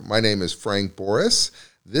My name is Frank Boris.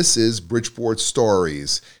 This is Bridgeport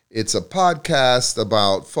Stories. It's a podcast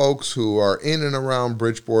about folks who are in and around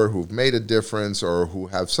Bridgeport who've made a difference or who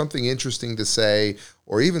have something interesting to say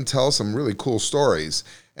or even tell some really cool stories.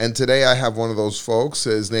 And today I have one of those folks.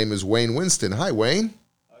 His name is Wayne Winston. Hi, Wayne.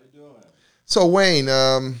 How you doing? So, Wayne,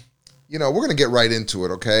 we're going to get right into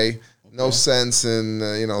it, okay? No sense in,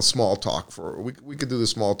 small talk. We could do the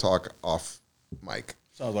small talk off mic.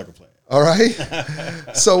 Sounds like a plan. All right?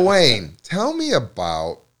 So, Wayne, tell me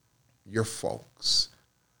about your folks.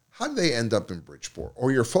 How did they end up in Bridgeport?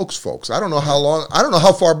 Or your folks? I don't know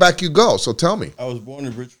how far back you go, so tell me. I was born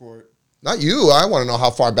in Bridgeport. Not you. I want to know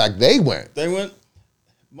how far back they went.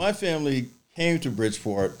 My family came to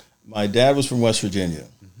Bridgeport. My dad was from West Virginia.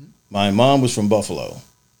 Mm-hmm. My mom was from Buffalo.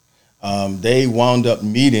 They wound up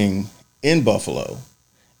meeting in Buffalo,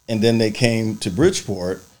 and then they came to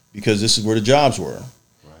Bridgeport because this is where the jobs were.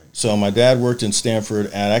 Right. So my dad worked in Stamford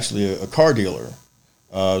at actually a car dealer.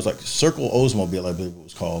 It was like Circle Oldsmobile, I believe it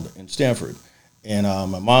was called, in Stamford. And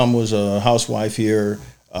my mom was a housewife here.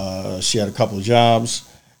 She had a couple of jobs.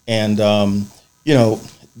 And,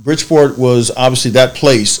 Bridgeport was obviously that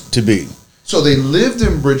place to be. So they lived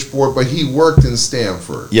in Bridgeport, but he worked in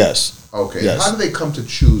Stamford. Yes. Okay. Yes. How did they come to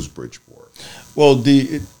choose Bridgeport? Well,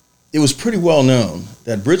 it was pretty well known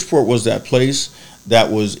that Bridgeport was that place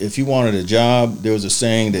that was, if you wanted a job, there was a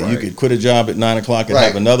saying that you could quit a job at 9 o'clock and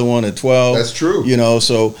have another one at 12. That's true.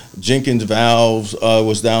 So Jenkins Valves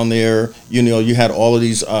was down there. You had all of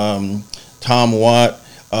these, Tom Watt.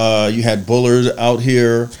 You had Buller's out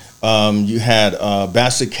here. You had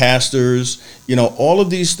Bassett Casters. All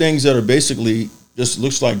of these things that are basically just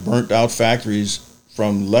looks like burnt out factories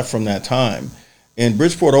left from that time. And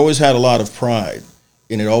Bridgeport always had a lot of pride.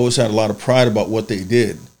 And it always had a lot of pride about what they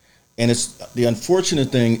did. And it's the unfortunate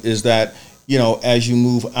thing is that, as you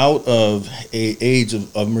move out of an age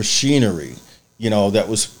of machinery, that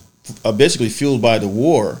was basically fueled by the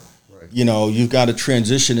war, you've got to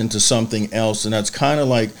transition into something else. And that's kind of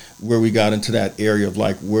like where we got into that area of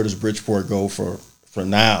like, where does Bridgeport go for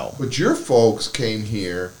now? But your folks came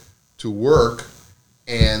here to work,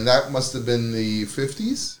 and that must have been the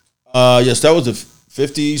 50s? Yes, that was the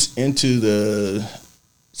 50s into the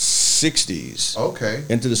 60s. Okay.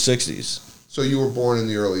 Into the 60s. So you were born in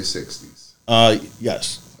the early 60s?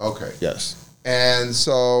 Yes. Okay. Yes. And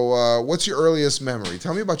so what's your earliest memory?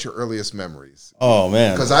 Tell me about your earliest memories. Oh,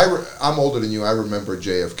 man. Because I'm older than you. I remember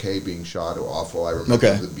JFK being shot. Awful. I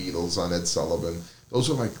remember the Beatles on Ed Sullivan. Those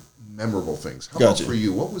are like memorable things. How about for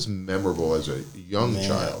you? What was memorable as a young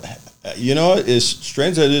child? As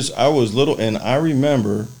strange as it is, I was little, and I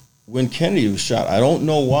remember when Kennedy was shot. I don't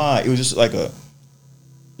know why. It was just like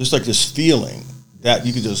this feeling that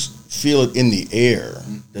you could just feel it in the air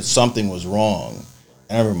that something was wrong.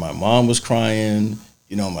 And I remember my mom was crying.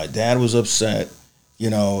 My dad was upset.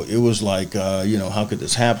 It was like, how could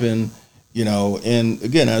this happen? And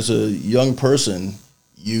again, as a young person,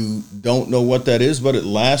 you don't know what that is, but it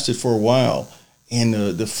lasted for a while. And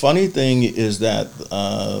the funny thing is that,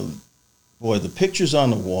 the pictures on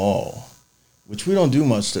the wall, which we don't do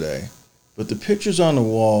much today, but the pictures on the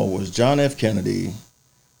wall was John F. Kennedy,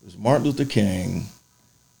 it was Martin Luther King,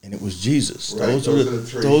 and it was Jesus. Right, those are the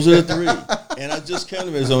three. Those are the three. And I just came to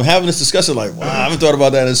me, so I'm having this discussion like, wow, I haven't thought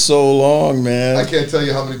about that in so long, man. I can't tell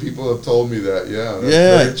you how many people have told me that. Yeah,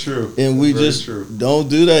 that's very true. And we just don't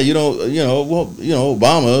do that.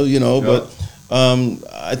 Obama, but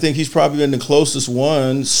I think he's probably been the closest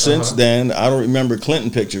one since then. I don't remember Clinton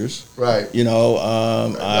pictures. Right.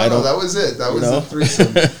 That was it. That was the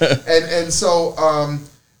threesome. and so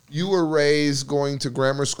you were raised going to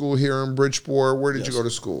grammar school here in Bridgeport. Where did you go to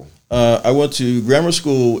school? I went to grammar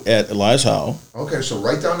school at Elias Howe. Okay, so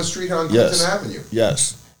right down the street on Clinton Avenue.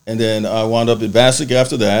 Yes. And then I wound up at Bassett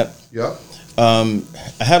after that. Yep. I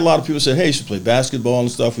had a lot of people say, hey, you should play basketball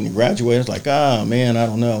and stuff when you graduate. It's like, man, I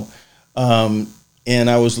don't know. And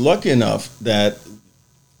I was lucky enough that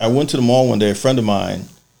I went to the mall one day. A friend of mine,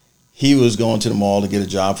 he was going to the mall to get a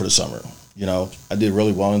job for the summer. I did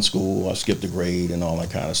really well in school. I skipped a grade and all that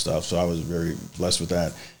kind of stuff. So I was very blessed with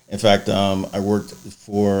that. In fact, I worked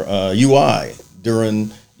for UI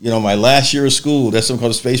during, my last year of school. That's something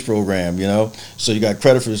called a space program, So you got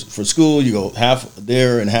credit for school. You go half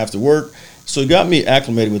there and half to work. So it got me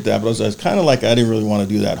acclimated with that. But I was kind of like I didn't really want to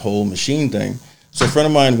do that whole machine thing. So a friend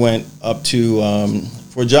of mine went up to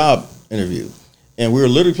for a job interview. And we were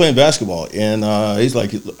literally playing basketball. And he's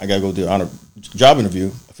like, I got to go do a job interview.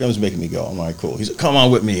 My family's making me go. I'm like, cool. He said, come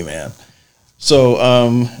on with me, man. So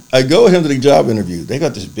I go with him to the job interview. They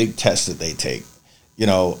got this big test that they take,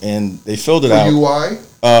 and they filled it out. For UI?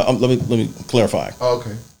 Let me clarify. Oh,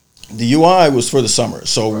 okay. The UI was for the summer,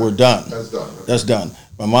 so we're done. That's done. Okay. That's done.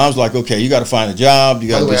 My mom's like, okay, you got to find a job. You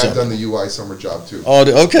got By to the do way, I've something. done the UI summer job too. Oh,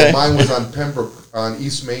 okay. So mine was on Pembroke, on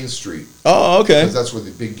East Main Street. Oh, okay. Because that's where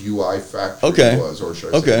the big UI factory Okay. was, or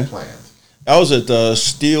should I Okay. say plant. I was at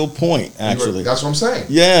Steel Point, actually. That's what I'm saying.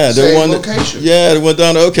 Yeah, Same they won. location. Yeah, they went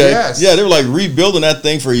down to Yes. Yeah, they were like rebuilding that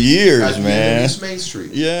thing for years, At the end of man. East Main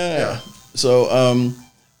Street. Yeah. So,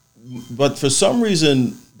 but for some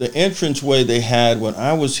reason, the entranceway they had when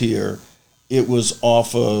I was here, it was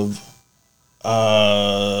off of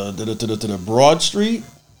the Broad Street.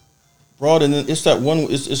 Broad, and then it's that one.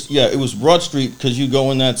 It was Broad Street because you go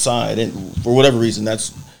in that side, and for whatever reason,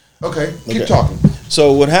 that's Okay, keep Okay. talking.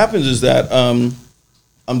 So what happens is that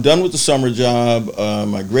I'm done with the summer job.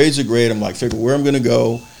 My grades are great. I'm like, figure where I'm going to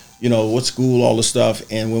go, what school, all this stuff.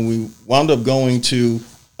 And when we wound up going to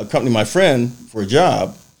accompany my friend for a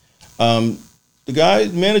job,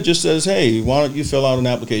 the manager says, hey, why don't you fill out an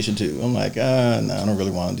application too? I'm like, no, I don't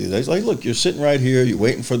really want to do that. He's like, look, you're sitting right here. You're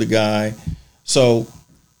waiting for the guy. So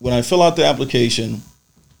when I fill out the application,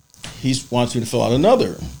 he wants me to fill out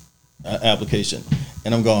another application.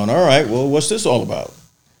 And I'm going, all right, well, what's this all about?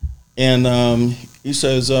 And he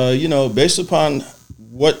says, based upon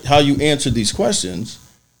how you answered these questions,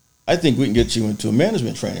 I think we can get you into a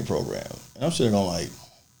management training program. And I'm sitting there going like,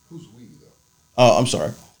 Who's we though? oh, I'm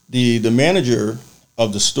sorry. The manager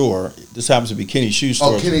of the store, this happens to be Kenny Shoe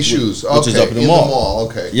Store. Oh, Kenny Shoes. Which is up in the mall.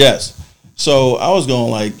 Okay. Yes. So I was going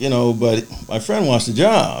like, but my friend wants the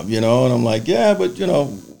job, and I'm like, yeah, but,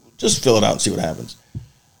 just fill it out and see what happens.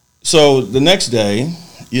 So the next day,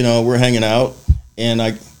 we're hanging out, and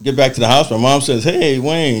I get back to the house. My mom says, hey,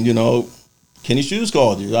 Wayne, Kenny Shoes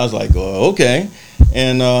called you. I was like, oh, okay.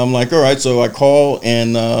 And I'm like, all right. So I call,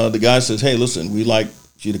 and the guy says, hey, listen, we'd like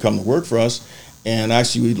you to come to work for us. And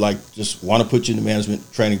actually, we'd just want to put you in the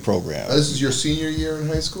management training program. Now, this is your senior year in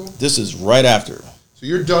high school? This is right after. So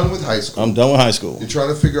you're done with high school. I'm done with high school. You're trying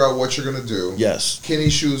to figure out what you're going to do. Yes. Kenny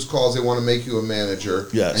Shoes calls. They want to make you a manager.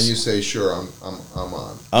 Yes. And you say, sure, I'm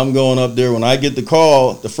on. I'm going up there. When I get the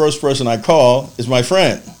call, the first person I call is my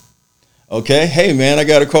friend. Okay, hey man, I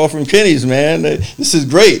got a call from Kenny's, man. This is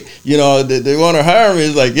great. They want to hire me.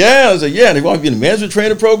 It's like, yeah. I was like, yeah. They want to be in the management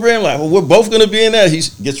training program. Like, well, we're both going to be in that. He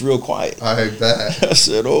gets real quiet. I bet. I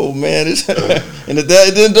said, oh man, and it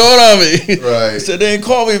didn't dawn on me. Right. He said they didn't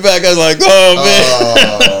call me back. I was like, oh man.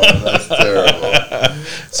 Oh, that's terrible.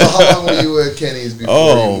 So how long were you at Kenny's before?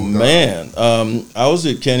 Oh you moved man, I was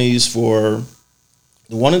at Kenny's for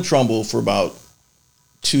the one in Trumbull for about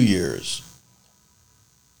 2 years.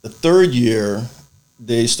 The third year,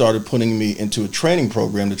 they started putting me into a training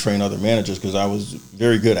program to train other managers because I was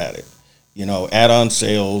very good at it. Add-on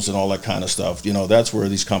sales and all that kind of stuff. That's where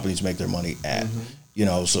these companies make their money at.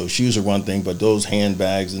 Mm-hmm. So shoes are one thing, but those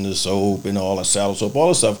handbags and the soap and all that saddle soap, all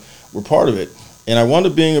that stuff were part of it. And I wound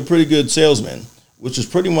up being a pretty good salesman, which is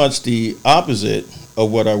pretty much the opposite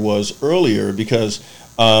of what I was earlier because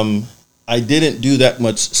I didn't do that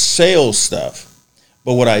much sales stuff.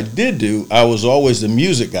 But what I did do, I was always the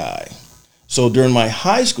music guy. So during my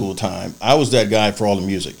high school time, I was that guy for all the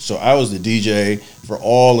music. So I was the DJ for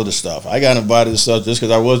all of the stuff. I got invited to stuff just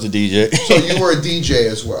because I was the DJ. So you were a DJ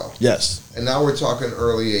as well? Yes. And now we're talking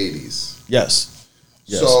early 80s. Yes.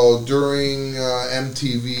 Yes. So during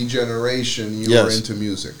MTV generation, you were into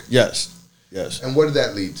music? Yes. Yes. And what did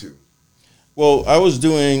that lead to? Well, I was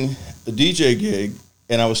doing the DJ gig,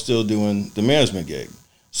 and I was still doing the management gig.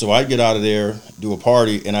 So I'd get out of there, do a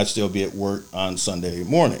party, and I'd still be at work on Sunday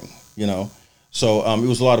morning, So it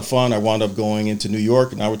was a lot of fun. I wound up going into New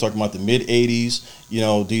York, and now we're talking about the mid-'80s,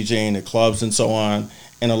 DJing at clubs and so on.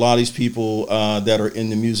 And a lot of these people that are in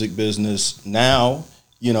the music business now,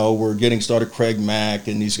 were getting started. Craig Mack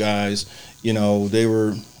and these guys, they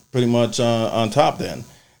were pretty much on top then.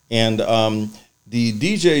 And the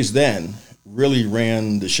DJs then really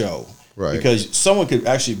ran the show. Right. Because someone could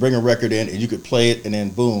actually bring a record in and you could play it and then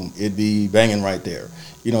boom, it'd be banging right there.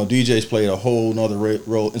 DJs played a whole nother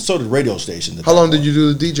role, and so did radio stations. How long did you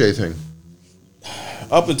do the DJ thing?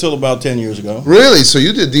 Up until about 10 years ago. Really? So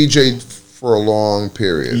you did DJ for a long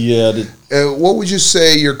period? Yeah. What would you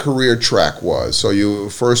say your career track was? So you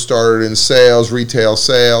first started in sales, retail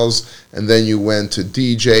sales, and then you went to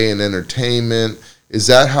DJ and entertainment. Is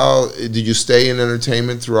that how, did you stay in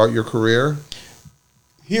entertainment throughout your career?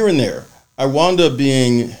 Here and there. I wound up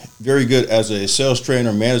being very good as a sales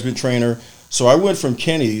trainer, management trainer. So I went from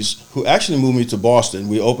Kenny's, who actually moved me to Boston.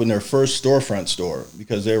 We opened their first storefront store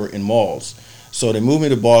because they were in malls. So they moved me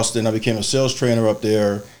to Boston. I became a sales trainer up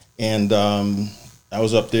there. And I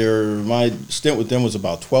was up there. My stint with them was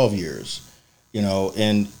about 12 years,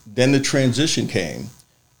 and then the transition came.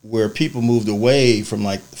 where people moved away from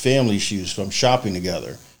like family issues, from shopping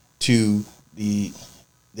together, to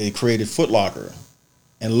they created Foot Locker,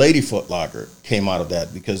 and Lady Foot Locker came out of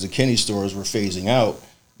that because the Kenny stores were phasing out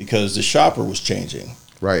because the shopper was changing.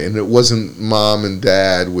 Right, and it wasn't mom and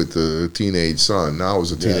dad with the teenage son. Now it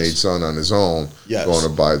was a teenage son on his own going to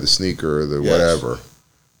buy the sneaker or the whatever.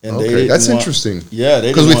 And okay, that's interesting. Yeah,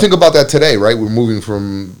 because we think about that today, right? We're moving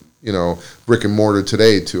from brick and mortar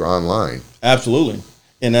today to online. Absolutely,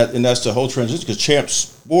 and that's the whole transition. Because Champ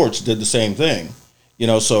Sports did the same thing,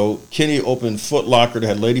 So Kenny opened Foot Locker. They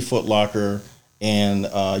had Lady Foot Locker, and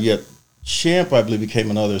yet Champ, I believe,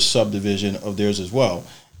 became another subdivision of theirs as well.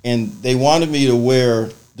 And they wanted me to wear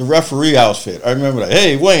the referee outfit. I remember that.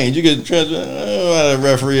 Hey, Wayne, you get a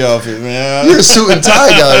referee outfit, man. You're a suit and tie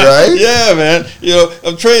guy, right? Yeah, man.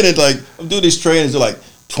 I'm training, I'm doing these trainings to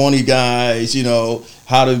 20 guys,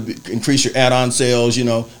 how to increase your add-on sales.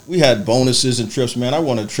 We had bonuses and trips, man. I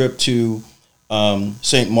won a trip to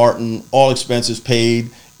St. Martin, all expenses paid.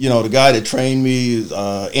 The guy that trained me,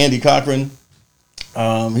 Andy Cochran,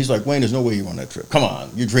 he's like, Wayne, there's no way you won that trip. Come on,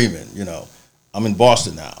 you're dreaming, I'm in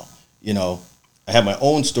Boston now. I had my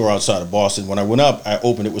own store outside of Boston. When I went up, I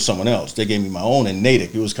opened it with someone else. They gave me my own in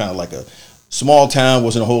Natick. It was kind of like a small town,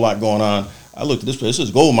 wasn't a whole lot going on. I looked at this place. This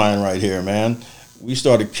is gold mine right here, man. We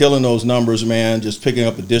started killing those numbers, man, just picking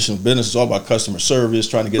up additional business. It's all about customer service,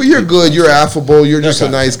 trying to get... Well, you're good. You're affable. You're just a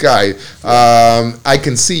nice guy. I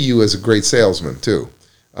can see you as a great salesman, too,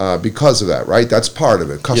 because of that, right? That's part of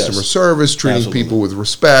it. Customer service, treating people with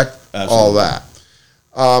respect, all that.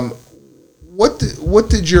 What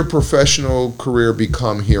did your professional career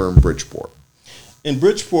become here in Bridgeport? In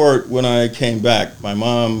Bridgeport, when I came back, my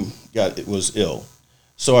mom was ill.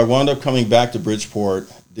 So I wound up coming back to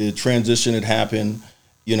Bridgeport. The transition had happened,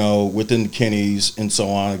 within the Kennys and so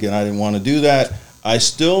on. Again, I didn't want to do that. I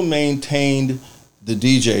still maintained the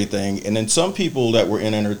DJ thing. And then some people that were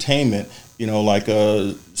in entertainment, like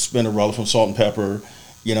Spinderella from Salt and Pepper,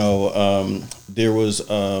 there was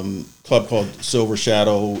a club called Silver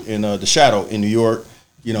Shadow in the Shadow in New York,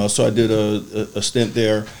 so I did a stint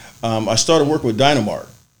there. I started working with Dynamark.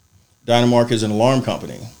 Dynamark is an alarm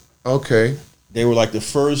company. Okay. They were like the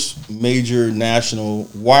first major national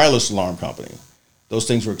wireless alarm company. Those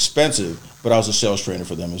things were expensive, but I was a sales trainer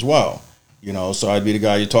for them as well. So I'd be the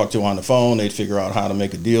guy you talk to on the phone. They'd figure out how to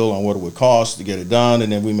make a deal on what it would cost to get it done, and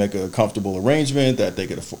then we make a comfortable arrangement that they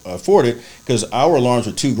could afford it. Because our alarms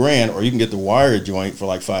are $2,000, or you can get the wire joint for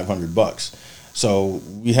like $500. So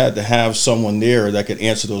we had to have someone there that could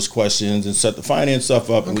answer those questions and set the finance stuff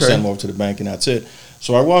up, and we send them over to the bank, and that's it.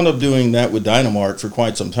 So I wound up doing that with Dynamark for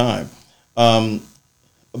quite some time.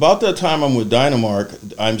 About that time I'm with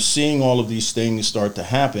Dynamark, I'm seeing all of these things start to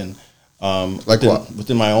happen.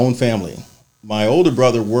 Within my own family. My older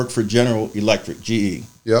brother worked for General Electric, GE.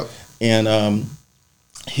 Yep. And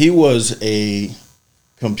he was he's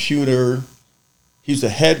the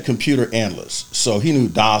head computer analyst. So he knew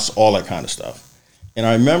DOS, all that kind of stuff. And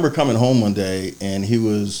I remember coming home one day, and he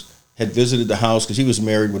had visited the house because he was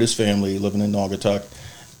married with his family, living in Naugatuck,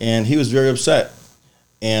 and he was very upset.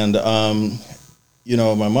 And,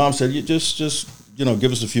 my mom said, you just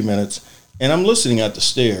give us a few minutes. And I'm listening at the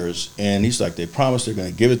stairs, and he's like, they promised they're going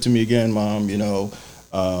to give it to me again, Mom,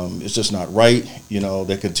 it's just not right.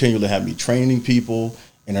 They continually have me training people,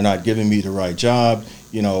 and they're not giving me the right job.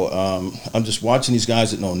 I'm just watching these guys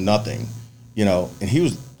that know nothing, and he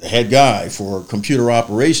was the head guy for computer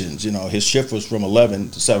operations. His shift was from 11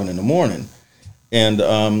 to 7 in the morning. And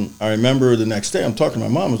I remember the next day, I'm talking to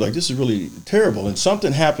my mom, I was like, this is really terrible. And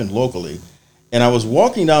something happened locally. And I was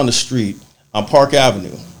walking down the street on Park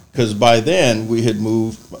Avenue, because by then we had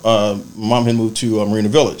moved, Mom had moved to Marina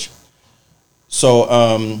Village. So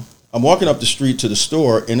I'm walking up the street to the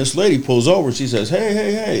store, and this lady pulls over, and she says,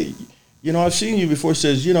 hey, I've seen you before. She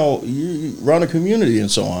says, you run a community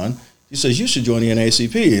and so on. She says, you should join the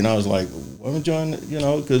NAACP. And I was like, why would I join,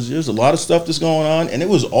 because there's a lot of stuff that's going on. And it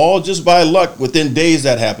was all just by luck within days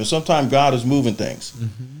that happened. Sometimes God is moving things.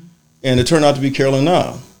 Mm-hmm. And it turned out to be Carolyn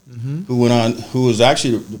Nah. Mm-hmm. Who was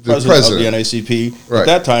actually the president of the NAACP at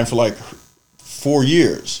that time for like 4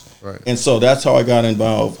 years. Right. And so that's how I got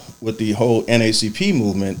involved with the whole NAACP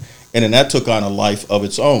movement. And then that took on a life of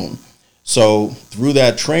its own. So through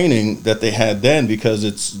that training that they had then, because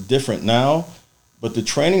it's different now, but the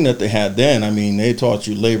training that they had then, they taught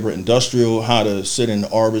you labor industrial, how to sit and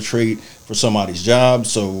arbitrate for somebody's job.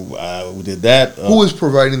 So we did that. Who was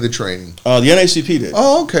providing the training? The NAACP did.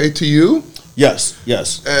 Oh, okay. To you? Yes.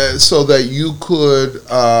 So that you could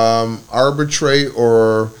arbitrate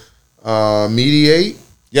or mediate?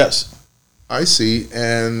 Yes. I see.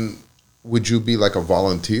 And would you be like a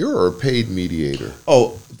volunteer or a paid mediator?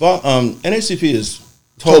 Oh, NAACP is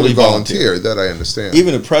totally volunteer. That I understand.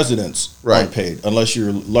 Even the presidents Right. aren't paid unless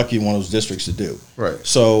you're lucky in one of those districts to do. Right.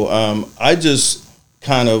 So I just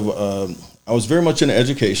kind of I was very much into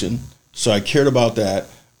education, so I cared about that.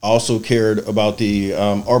 I also cared about the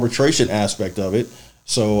arbitration aspect of it.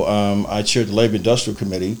 So I chaired the Labor Industrial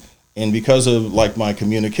Committee, and because of like my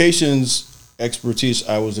communications expertise,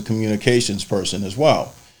 I was a communications person as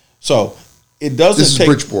well. So it doesn't This is take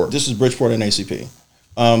Bridgeport. This is Bridgeport NAACP.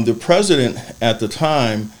 The president at the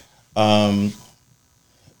time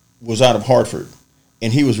was out of Hartford,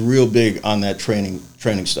 and he was real big on that training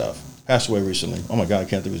stuff. Passed away recently. Oh my God, I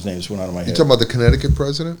can't think of his name. It just went out of my You head. talking about the Connecticut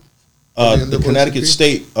president? The Connecticut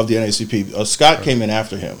state of the NAACP. Scott came in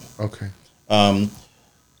after him. Okay.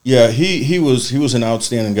 Yeah, he was an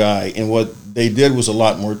outstanding guy, and what they did was a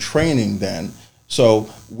lot more training then. So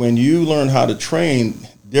when you learn how to train,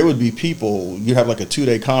 there would be people. You'd have like a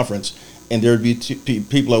 2-day conference, and there would be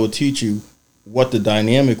people that would teach you what the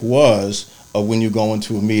dynamic was of when you go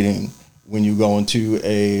into a meeting, when you go into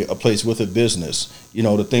a place with a business. You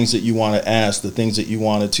know, the things that you want to ask, the things that you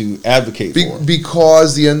wanted to advocate for.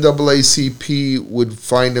 Because the NAACP would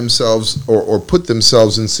find themselves or put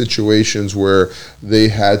themselves in situations where they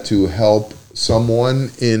had to help someone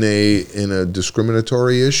in a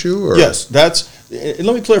discriminatory issue? Or? Yes,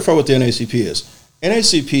 let me clarify what the NAACP is.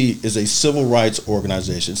 NAACP is a civil rights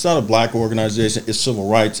organization. It's not a black organization, it's civil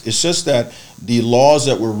rights. It's just that the laws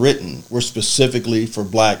that were written were specifically for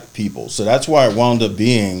black people. So that's why it wound up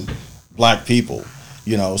being black people.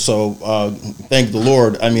 You know, so thank the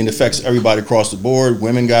Lord. I mean, it affects everybody across the board.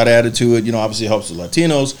 Women got added to it. You know, obviously it helps the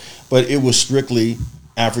Latinos, but it was strictly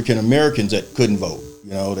African Americans that couldn't vote.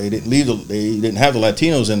 You know, they didn't have the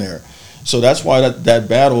Latinos in there. So that's why that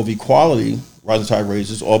battle of equality, Rising Tide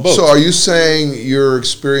raises all boats. So are you saying your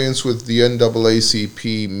experience with the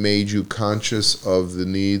NAACP made you conscious of the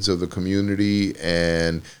needs of the community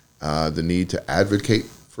and the need to advocate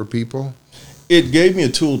for people? It gave me a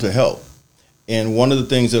tool to help. And one of the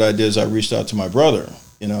things that I did is I reached out to my brother,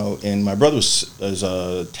 you know, and my brother is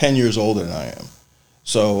 10 years older than I am.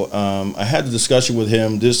 So I had the discussion with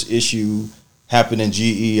him. This issue happened in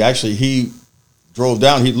GE. Actually, he drove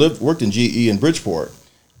down. He worked in GE in Bridgeport.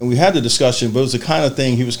 And we had the discussion, but it was the kind of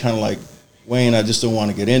thing he was kind of like, Wayne, I just don't want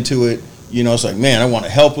to get into it. You know, it's like, man, I want to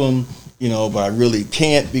help him, you know, but I really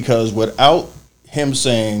can't, because without him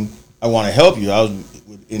saying, I want to help you, I would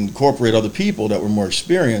incorporate other people that were more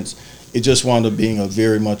experienced. It just wound up being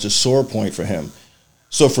very much a sore point for him.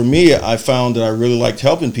 So for me, I found that I really liked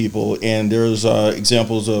helping people, and there's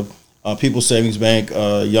examples of People's Savings Bank.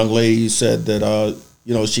 A young lady said that,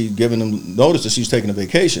 you know, she'd given them notice that she was taking a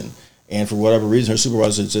vacation, and for whatever reason, her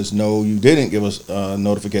supervisor says, no, you didn't give us a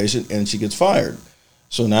notification, and she gets fired.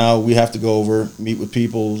 So now we have to go over, meet with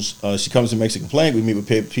People's, she comes and makes a complaint, we meet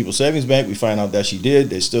with People's Savings Bank, we find out that she did,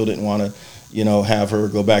 they still didn't want to, you know, have her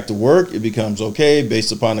go back to work. It becomes okay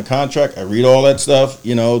based upon the contract. I read all that stuff,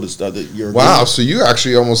 you know, the stuff that you're. Wow, so you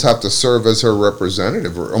actually almost have to serve as her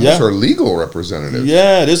representative, or almost her legal representative.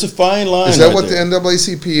 Yeah, there's a fine line. Is that what the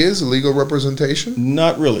NAACP is, a legal representation?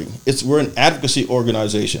 Not really. We're an advocacy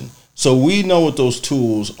organization. So we know what those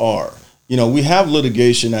tools are. You know, we have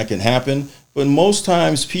litigation that can happen, but most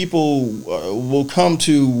times people will come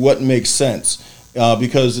to what makes sense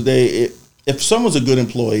because if someone's a good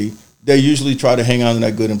employee, they usually try to hang on to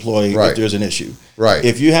that good employee if there's an issue. Right.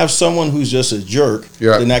 If you have someone who's just a jerk,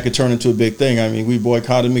 then that could turn into a big thing. I mean, we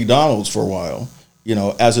boycotted McDonald's for a while, you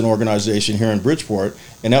know, as an organization here in Bridgeport,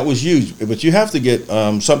 and that was huge. But you have to get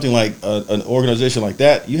something like an organization like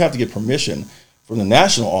that, you have to get permission from the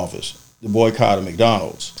national office to boycott a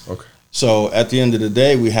McDonald's. Okay. So at the end of the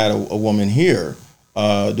day, we had a woman here,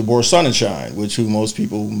 Deborah Sonnenschein, who most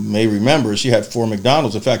people may remember. She had 4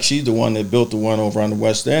 McDonald's. In fact, she's the one that built the one over on the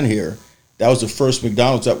West End here. That was the first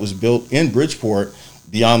McDonald's that was built in Bridgeport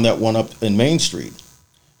beyond that one up in Main Street.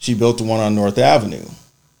 She built the one on North Avenue.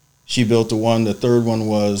 She built the third one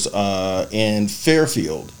was in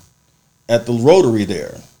Fairfield at the Rotary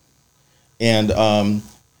there. And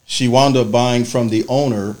she wound up buying from the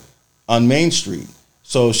owner on Main Street.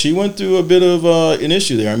 So she went through a bit of an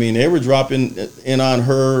issue there. I mean, they were dropping in on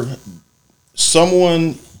her.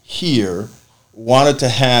 Someone here wanted to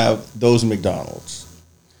have those McDonald's,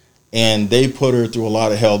 and they put her through a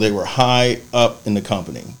lot of hell. They were high up in the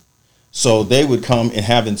company. So they would come and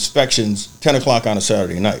have inspections 10 o'clock on a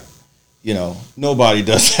Saturday night. You know, nobody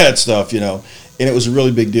does that stuff, you know, and it was a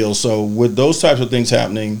really big deal. So with those types of things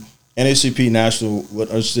happening, NAACP National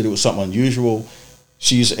understood it was something unusual.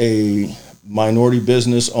 She's a minority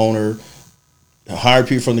business owner, hired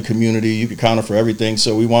people from the community. You could count her for everything.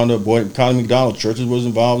 So we wanted to boycott McDonald's. Churches was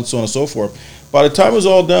involved and so on and so forth. by the time it was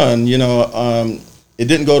all done, it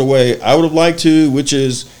didn't go the way I would have liked to, which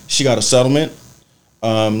is she got a settlement.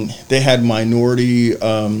 They had minority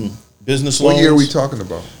business loans. What year are we talking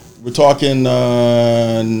about? We're talking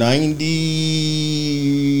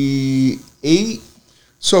 98.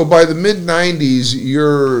 So by the mid-'90s,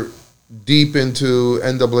 you're deep into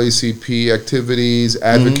NAACP activities,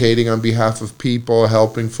 advocating on behalf of people,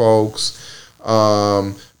 helping folks,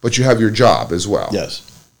 but you have your job as well. Yes.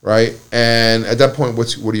 Right? And at that point,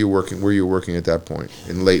 what are you working? Where are you working at that point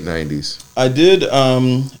in late 90s? I did.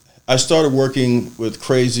 I started working with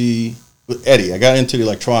Eddie. I got into the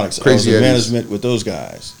electronics. Crazy I was in Eddie's. management with those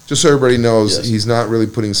guys. Just so everybody knows, Yes. he's not really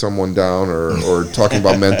putting someone down or talking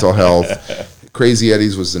about mental health. Crazy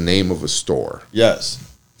Eddie's was the name of a store. Yes.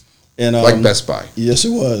 And Like Best Buy. Yes, it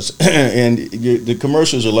was. And the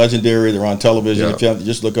commercials are legendary. They're on television. Yeah. If you have to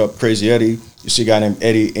just look up Crazy Eddie, you see a guy named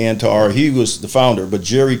Eddie Antar. He was the founder, but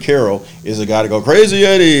Jerry Carroll is the guy to go, Crazy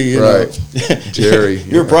Eddie, Right. Jerry,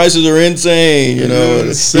 Your yeah. prices are insane, He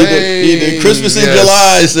did Christmas in Yes.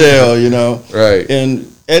 July sale, Right. And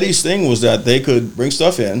Eddie's thing was that they could bring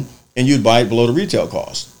stuff in and you'd buy it below the retail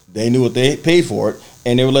cost. They knew what they paid for it,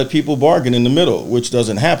 and they would let people bargain in the middle, which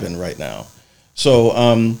doesn't happen right now. So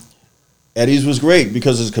Eddie's was great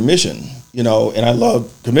because it's commission, and I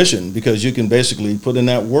love commission because you can basically put in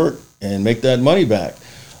that work and make that money back.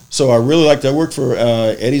 So I really liked that. I worked for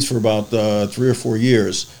Eddie's for about 3 or 4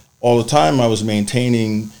 years. All the time I was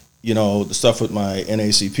maintaining, the stuff with my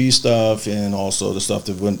NAACP stuff and also the stuff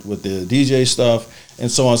that went with the DJ stuff and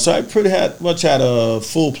so on. So I pretty much had a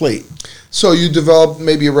full plate. So you developed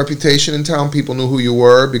maybe a reputation in town. People knew who you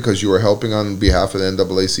were because you were helping on behalf of the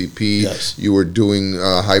NAACP. Yes. You were doing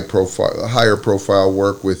higher profile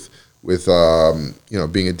work with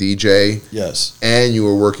being a DJ. Yes. And you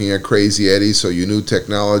were working at Crazy Eddie, so you knew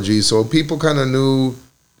technology. So people kind of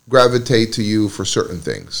gravitate to you for certain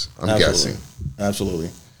things, I'm guessing.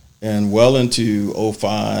 Absolutely. And well into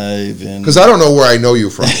 05 and Because I don't know where I know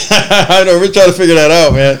you from. I know, we're trying to figure that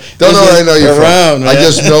out, man. Don't know where I know you around, from. man. I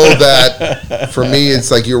just know that for me,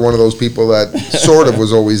 it's like you're one of those people that sort of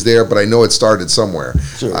was always there, but I know it started somewhere.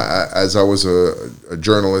 Sure. As I was a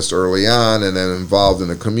journalist early on, and then involved in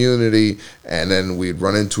the community, and then we'd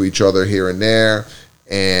run into each other here and there,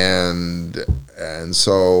 and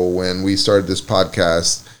so when we started this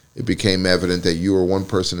podcast, it became evident that you were one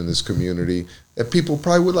person in this community that people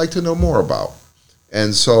probably would like to know more about.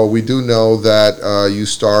 And so we do know that you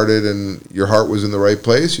started and your heart was in the right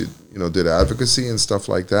place. You did advocacy and stuff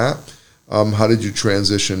like that. How did you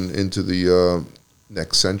transition into the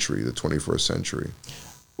next century, the 21st century?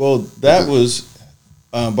 Well, that was,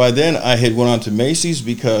 by then I had went on to Macy's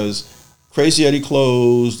because Crazy Eddie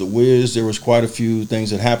closed, The Wiz, there was quite a few things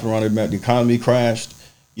that happened around it. The economy crashed,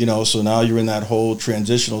 so now you're in that whole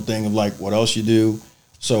transitional thing of like what else you do.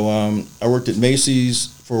 So I worked at Macy's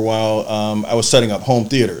for a while. I was setting up home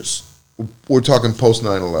theaters. We're talking post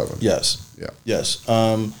 9/11. Yes. Yeah. Yes.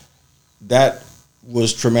 That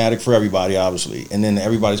was traumatic for everybody, obviously. And then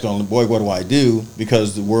everybody's going, boy, what do I do?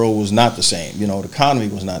 Because the world was not the same. The economy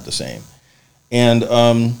was not the same. And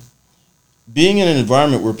being in an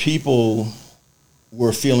environment where people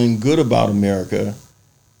were feeling good about America,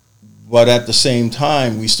 but at the same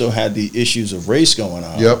time, we still had the issues of race going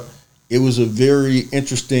on. Yep. It was a very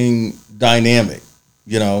interesting dynamic,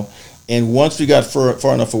 And once we got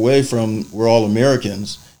far enough away from we're all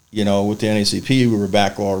Americans, with the NAACP, we were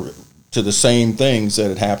back all to the same things that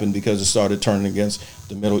had happened because it started turning against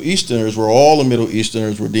the Middle Easterners, where all the Middle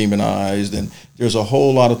Easterners were demonized. And there's a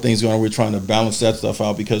whole lot of things going on. We're trying to balance that stuff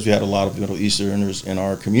out because we had a lot of Middle Easterners in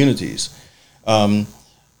our communities. From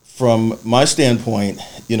my standpoint,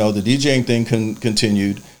 the DJing thing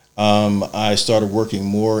continued. I started working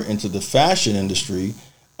more into the fashion industry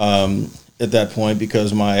at that point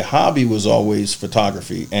because my hobby was always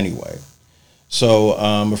photography anyway. So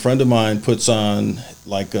a friend of mine puts on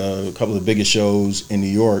like a couple of the biggest shows in New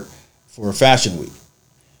York for Fashion Week.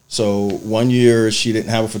 So one year she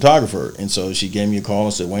didn't have a photographer, and so she gave me a call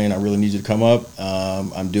and said, Wayne, I really need you to come up.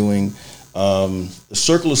 I'm doing the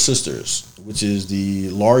Circle of Sisters, which is the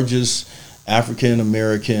largest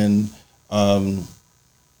African-American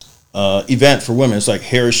event for women. It's like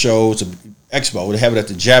hair show. It's an expo. They have it at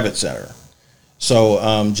the Javits Center. So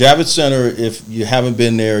Javits Center, if you haven't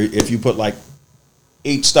been there, if you put like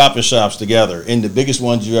 8 Stop and Shops together, and the biggest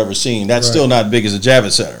ones you've ever seen, that's still not big as a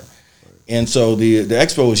Javits Center. And so the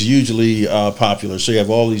expo is hugely popular. So you have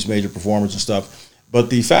all these major performers and stuff. But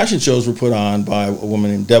the fashion shows were put on by a woman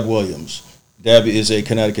named Deb Williams. Deb is a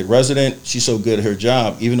Connecticut resident. She's so good at her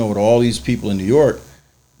job, even though with all these people in New York,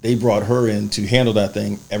 they brought her in to handle that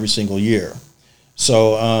thing every single year.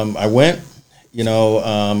 So I went,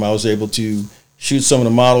 I was able to shoot some of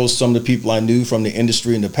the models, some of the people I knew from the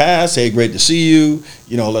industry in the past. Hey, great to see you.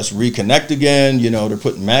 Let's reconnect again. They're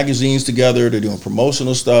putting magazines together. They're doing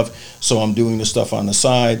promotional stuff. So I'm doing the stuff on the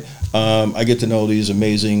side. I get to know these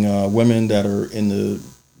amazing women that are in the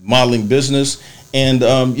modeling business. And,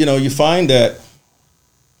 you find that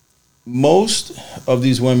most of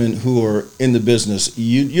these women who are in the business,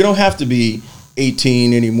 you don't have to be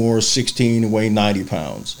 18 anymore, 16, and weigh 90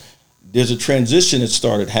 pounds. There's a transition that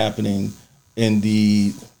started happening in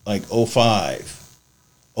the 05,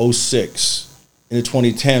 06, into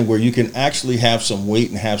 2010, where you can actually have some weight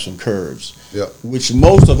and have some curves, which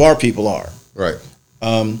most of our people are. Right.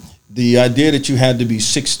 The idea that you had to be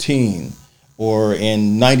 16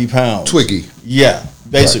 and 90 pounds. Twiggy. Yeah,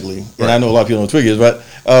 basically. Right. And I know a lot of people know what Twiggy is, but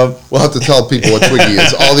we'll have to tell people what Twiggy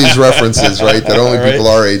is. All these references, right, that only people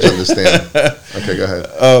our age understand. Okay, go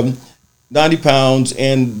ahead. 90 pounds,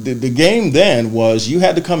 and the game then was you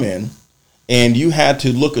had to come in, and you had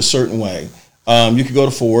to look a certain way. You could go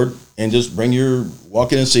to Ford and just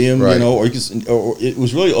walk in and see him, right. or it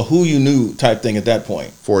was really a who you knew type thing at that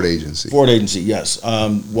point. Ford agency, yes.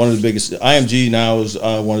 One of the biggest. IMG now is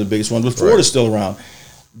one of the biggest ones, but Ford right. is still around.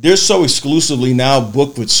 They're so exclusively now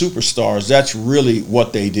booked with superstars. That's really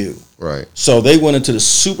what they do. Right. So they went into the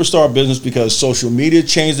superstar business because social media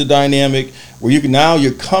changed the dynamic where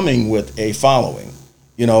you're coming with a following.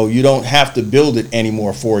 You don't have to build it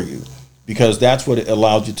anymore for you because that's what it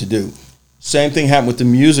allowed you to do. Same thing happened with the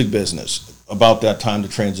music business about that time to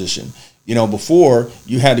transition. Before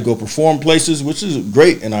you had to go perform places, which is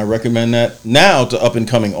great, and I recommend that now to up and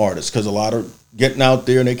coming artists because a lot are getting out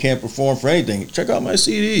there and they can't perform for anything. Check out my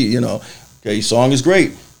CD. Okay, your song is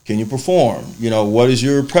great. Can you perform? What is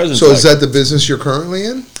your presence? So is that the business you're currently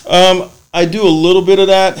in? I do a little bit of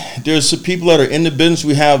that. There's some people that are in the business.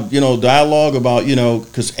 We have, dialogue about,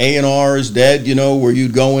 because A&R is dead, where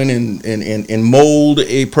you'd go in and mold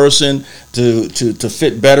a person to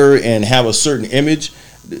fit better and have a certain image.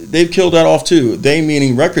 They've killed that off too. They,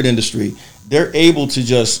 meaning record industry, they're able to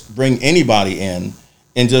just bring anybody in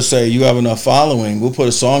and just say, you have enough following, we'll put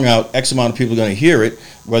a song out, X amount of people are going to hear it,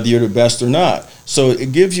 whether you're the best or not. So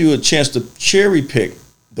it gives you a chance to cherry pick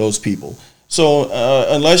those people. So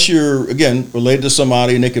unless you're, again, related to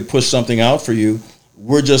somebody and they could push something out for you,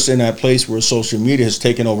 we're just in that place where social media has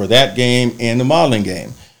taken over that game and the modeling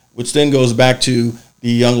game, which then goes back to the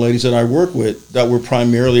young ladies that I work with that were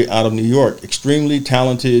primarily out of New York. Extremely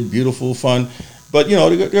talented, beautiful, fun. But,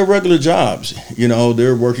 they're regular jobs.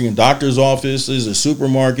 They're working in doctor's offices or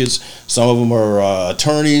supermarkets. Some of them are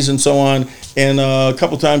attorneys and so on. And a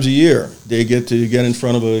couple times a year, they get to get in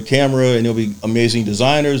front of a camera, and there'll be amazing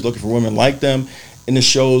designers looking for women like them. And the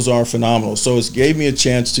shows are phenomenal. So it gave me a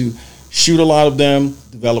chance to shoot a lot of them,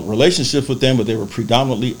 develop relationships with them, but they were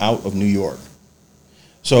predominantly out of New York.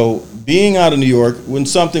 So being out of New York, when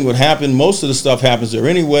something would happen, most of the stuff happens there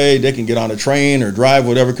anyway. They can get on a train or drive,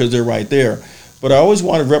 whatever, because they're right there. But I always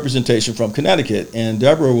wanted representation from Connecticut. And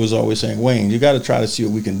Deborah was always saying, Wayne, you got to try to see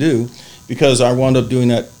what we can do, because I wound up doing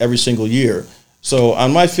that every single year. So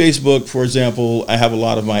on my Facebook, for example, I have a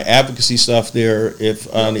lot of my advocacy stuff there.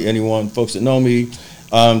 If anyone, folks that know me,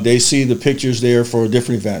 they see the pictures there for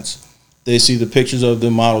different events. They see the pictures of the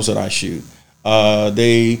models that I shoot.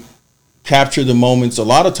 They capture the moments. A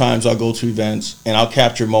lot of times I'll go to events and I'll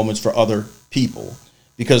capture moments for other people,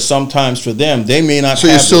 because sometimes for them, they may not. So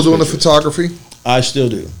you're still doing the photography? I still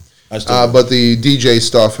do. But the DJ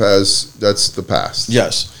stuff that's the past.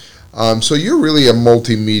 Yes. So you're really a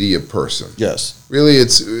multimedia person. Yes. Really,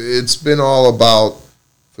 it's been all about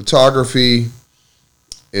photography.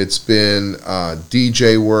 It's been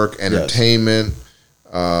DJ work, entertainment,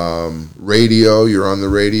 radio. You're on the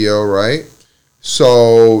radio, right?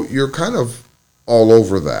 So you're kind of all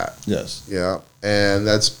over that. Yes. Yeah, and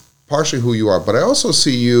that's partially who you are. But I also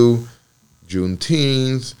see you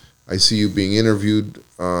Juneteenth. I see you being interviewed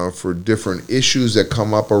for different issues that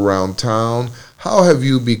come up around town. How have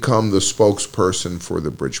you become the spokesperson for the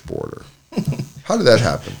Bridgeporter? How did that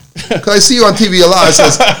happen? Because I see you on TV a lot. It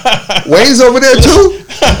says, Wayne's over there too?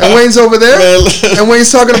 And Wayne's over there? And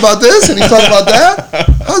Wayne's talking about this and he's talking about that?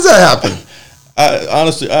 How's that happen?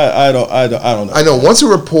 Honestly, I don't know. I know once a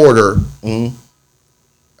reporter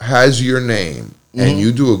has your name and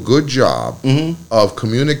you do a good job of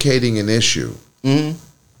communicating an issue,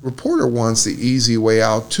 reporter wants the easy way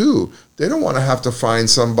out too. They don't want to have to find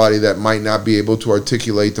somebody that might not be able to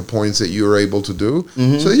articulate the points that you're able to do.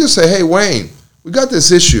 So they just say, hey, Wayne, we got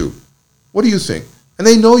this issue. What do you think? And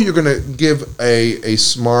they know you're going to give a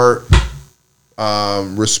smart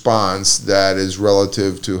response that is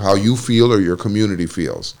relative to how you feel or your community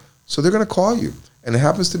feels. So they're going to call you. And it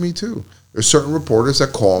happens to me too. There's certain reporters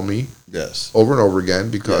that call me Yes. over and over again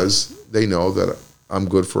because they know that I'm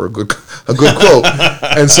good for a good quote.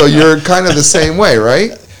 And so you're kind of the same way,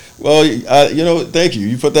 right? Well, thank you.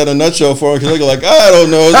 You put that in a nutshell for them because they go like, I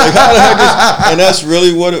don't know. It's like, how the heck is, and that's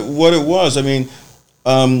really what it was. I mean,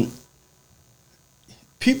 a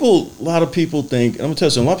lot of people think, and I'm going to tell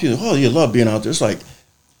you something, a lot of people, you love being out there. It's like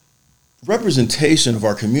representation of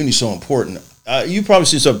our community is so important. You probably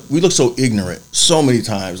see stuff, we look so ignorant so many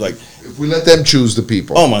times. Like, if we let them choose the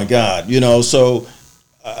people. Oh, my God. So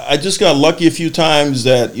I just got lucky a few times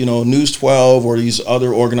that, News 12 or these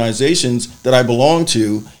other organizations that I belong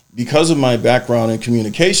to, because of my background in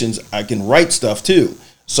communications, I can write stuff too.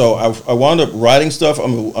 So I wound up writing stuff.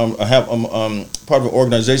 I'm part of an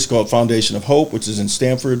organization called Foundation of Hope, which is in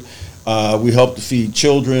Stamford. We help to feed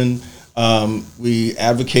children. We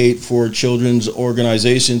advocate for children's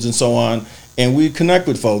organizations and so on. And we connect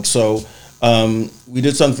with folks. So we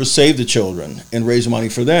did something for Save the Children and raise money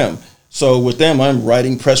for them. So with them, I'm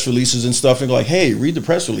writing press releases and stuff, and go like, hey, read the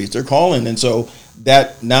press release. They're calling, and so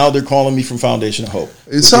that now they're calling me from Foundation of Hope.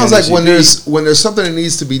 It sounds like when there's something that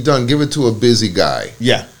needs to be done, give it to a busy guy.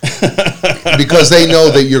 Yeah, because they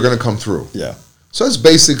know that you're going to come through. Yeah. So that's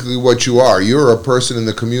basically what you are. You're a person in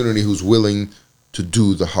the community who's willing to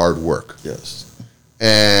do the hard work. Yes.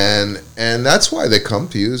 And that's why they come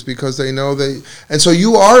to you, is because they know and so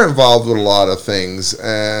you are involved with a lot of things,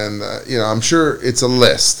 and I'm sure it's a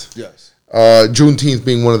list. Yes. Juneteenth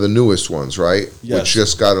being one of the newest ones, right? Yes. Which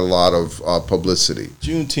just got a lot of publicity.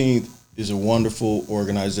 Juneteenth is a wonderful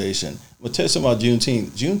organization. I'm going to tell you something about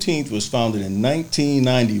Juneteenth. Juneteenth was founded in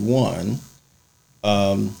 1991,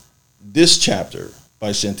 this chapter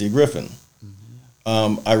by Cynthia Griffin.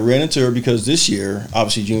 I ran into her because this year,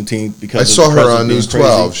 obviously Juneteenth, because I saw her on News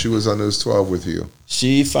 12. She was on News 12 with you.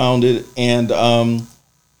 She founded, and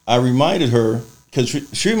I reminded her, because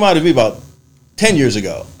she reminded me about 10 years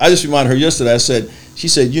ago. I just reminded her yesterday. She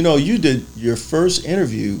said, you did your first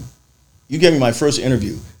interview. You gave me my first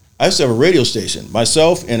interview. I used to have a radio station.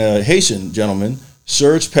 Myself and a Haitian gentleman,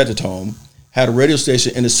 Serge Petitome, had a radio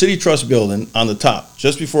station in the City Trust building on the top,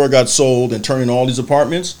 just before it got sold and turned into all these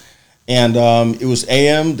apartments. And it was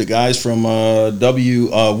AM. The guys from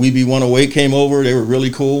WEB 108 came over. They were really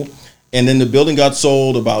cool. And then the building got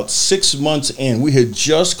sold about 6 months in. We had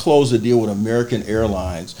just closed a deal with American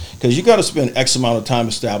Airlines, because you got to spend X amount of time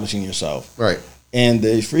establishing yourself. Right. And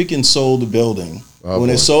they freaking sold the building. Oh, when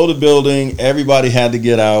boy. they sold the building, everybody had to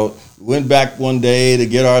get out. We went back one day to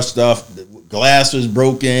get our stuff. The glass was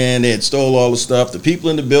broken. They had stole all the stuff. The people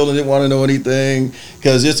in the building didn't want to know anything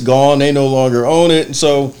because it's gone. They no longer own it. And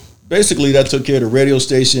so basically that took care of the radio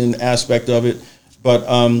station aspect of it. But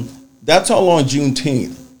that's how long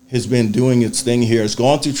Juneteenth has been doing its thing here. It's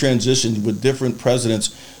gone through transition with different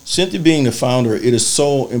presidents. Cynthia being the founder, it is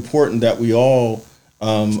so important that we all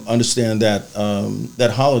understand that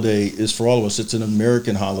that holiday is for all of us. It's an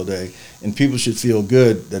American holiday, and people should feel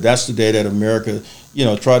good that that's the day that America,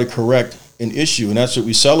 try to correct an issue, and that's what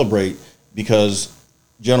we celebrate, because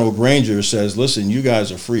General Granger says, "Listen, you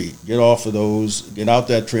guys are free. Get off of those. Get off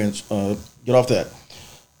that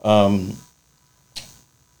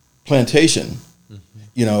plantation."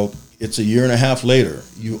 It's a year and a half later.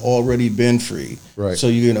 You've already been free. Right. So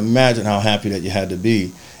you can imagine how happy that you had to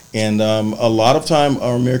be. And a lot of time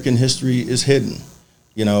our American history is hidden,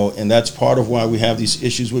 and that's part of why we have these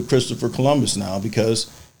issues with Christopher Columbus now, because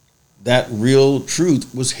that real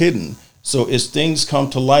truth was hidden. So as things come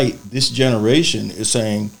to light, this generation is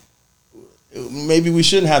saying, maybe we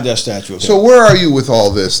shouldn't have that statue of him. So where are you with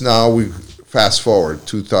all this? Now we fast forward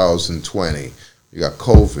 2020. You got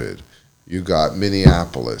COVID. You got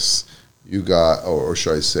Minneapolis. You got, or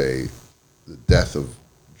should I say, the death of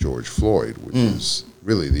George Floyd, which is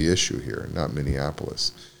really the issue here, not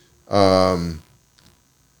Minneapolis.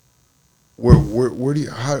 Where do you,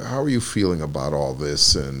 how are you feeling about all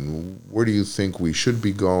this, and where do you think we should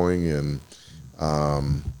be going? And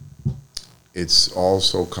it's all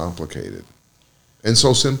so complicated and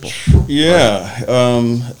so simple. Yeah,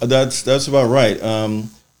 right? That's about right.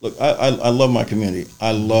 Look, I love my community.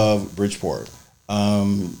 I love Bridgeport.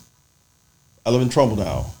 I live in Trumbull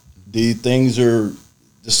now. The things are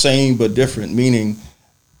the same but different, meaning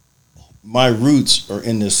my roots are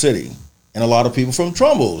in this city. And a lot of people from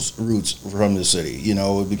Trumbull's roots from the city.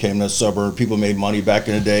 It became a suburb. People made money back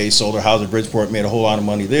in the day, sold their house in Bridgeport, made a whole lot of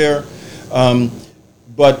money there.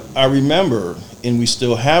 But I remember, and we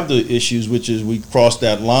still have the issues, which is we crossed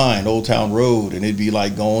that line, Old Town Road, and it'd be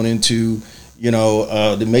like going into,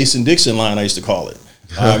 the Mason-Dixon line, I used to call it.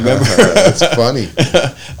 I remember. That's funny.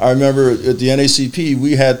 I remember at the NACP,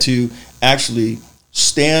 we had to actually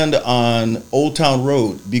stand on Old Town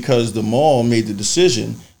Road because the mall made the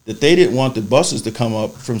decision that they didn't want the buses to come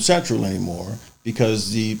up from Central anymore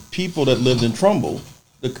because the people that lived in Trumbull,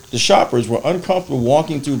 the shoppers, were uncomfortable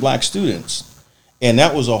walking through black students. And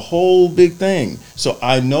that was a whole big thing. So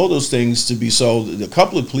I know those things to be so. A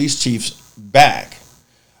couple of police chiefs back.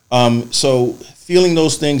 So feeling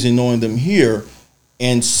those things and knowing them here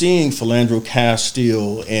and seeing Philando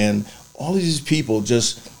Castile and all of these people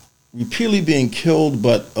just repeatedly being killed,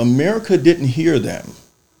 but America didn't hear them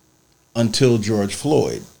until George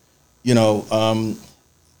Floyd. You know,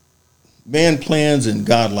 man plans and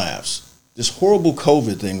God laughs. This horrible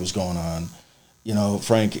COVID thing was going on, you know,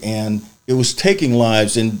 Frank, and it was taking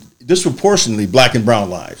lives, and disproportionately black and brown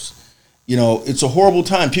lives. You know, it's a horrible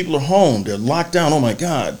time. People are home. They're locked down. Oh, my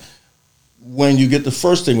God. When you get the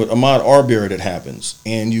first thing with Ahmaud Arbery that happens,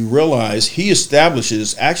 and you realize he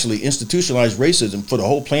establishes actually institutionalized racism for the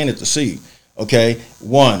whole planet to see, okay?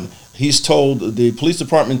 One, he's told the police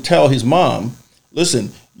department tell his mom,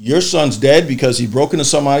 listen, your son's dead because he broke into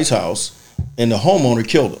somebody's house and the homeowner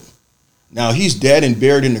killed him. Now he's dead and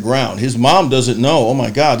buried in the ground. His mom doesn't know, oh my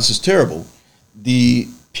God, this is terrible. The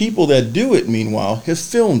people that do it, meanwhile, have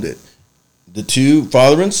filmed it. The two,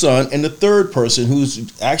 father and son, and the third person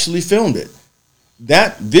who's actually filmed it.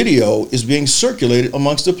 That video is being circulated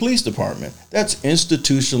amongst the police department. That's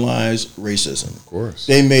institutionalized racism. Of course.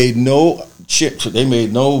 They made no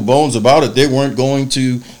bones about it. They weren't going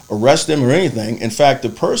to arrest them or anything. In fact, the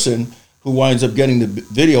person who winds up getting the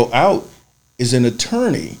video out is an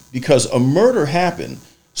attorney because a murder happened.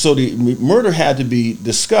 So the murder had to be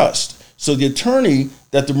discussed. So the attorney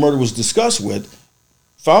that the murder was discussed with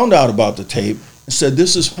found out about the tape and said,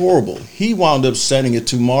 this is horrible. He wound up sending it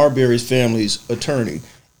to Marbury's family's attorney,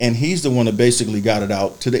 and he's the one that basically got it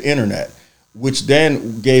out to the internet, which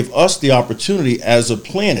then gave us the opportunity as a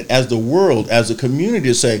planet, as the world, as a community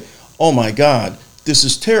to say, oh my God, this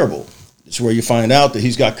is terrible. It's where you find out that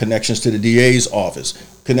he's got connections to the DA's office,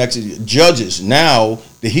 connected judges. Now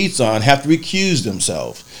the heat's on, have to recuse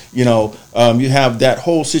themselves. You know, you have that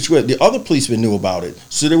whole situation. The other policemen knew about it,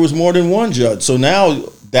 so there was more than one judge. So now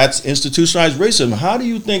that's institutionalized racism. How do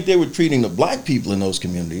you think they were treating the black people in those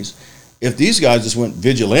communities if these guys just went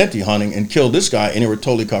vigilante hunting and killed this guy and they were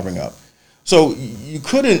totally covering up? So you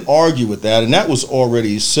couldn't argue with that, and that was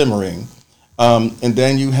already simmering. And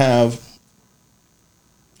then you have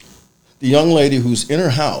the young lady who's in her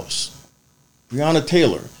house, Breonna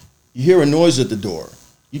Taylor. You hear a noise at the door.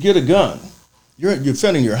 You get a gun. You're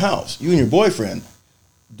defending your house, you and your boyfriend.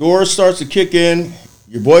 Door starts to kick in.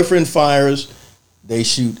 Your boyfriend fires. They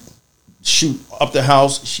shoot up the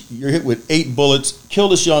house. You're hit with 8 bullets. Kill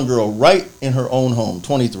this young girl right in her own home,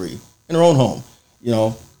 23, in her own home. You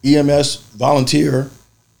know, EMS volunteer.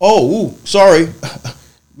 Oh, ooh, sorry,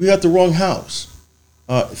 we got the wrong house.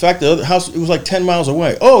 In fact, the other house, it was like 10 miles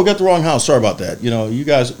away. Oh, we got the wrong house. Sorry about that. You know, you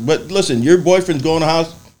guys. But listen, your boyfriend's going to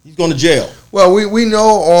house. He's going to jail. Well, we know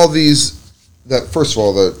all these. That first of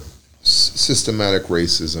all, the systematic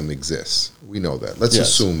racism exists. We know that. Let's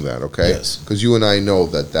assume that, okay? Yes. Because you and I know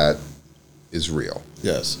that is real.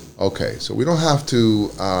 Yes. Okay, so we don't have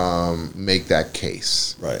to make that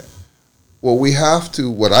case. Right. Well, we have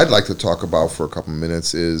to. What I'd like to talk about for a couple of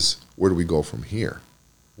minutes is where do we go from here?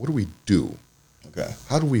 What do we do? Okay.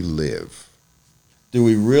 How do we live? Do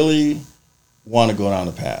we really want to go down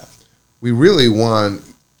the path? We really want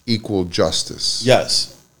equal justice.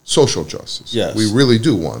 Yes. Social justice. Yes. We really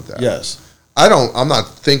do want that. Yes. I'm not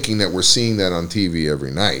thinking that we're seeing that on TV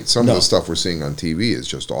every night. Some No. of the stuff we're seeing on TV is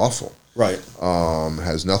just awful. Right.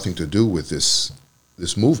 Has nothing to do with this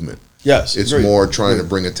movement. Yes. It's agreed. more trying to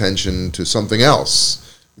bring attention to something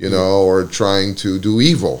else, you know, or trying to do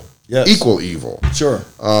evil. Yes. Equal evil. Sure.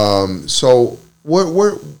 So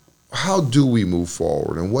how do we move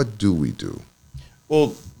forward, and what do we do?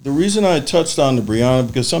 Well, the reason I touched on the Breonna,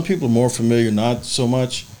 because some people are more familiar, not so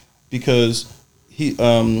much, because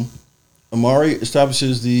Ahmaud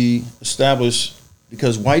established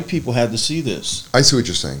because white people had to see this. I see what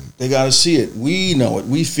you're saying. They got to see it. We know it.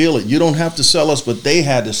 We feel it. You don't have to sell us, but they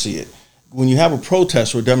had to see it. When you have a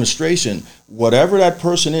protest or a demonstration, whatever that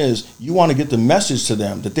person is, you want to get the message to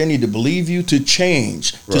them that they need to believe you to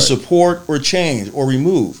change, to Right. support or change or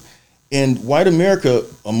remove. In white America,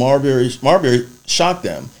 Marbury shocked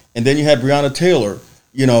them. And then you had Breonna Taylor,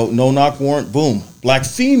 you know, no knock warrant, boom, black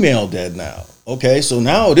female dead now. Okay, so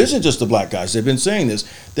now it isn't just the black guys. They've been saying this.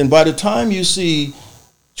 Then by the time you see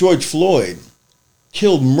George Floyd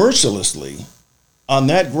killed mercilessly on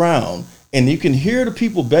that ground, and you can hear the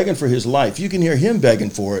people begging for his life, you can hear him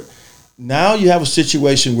begging for it, now you have a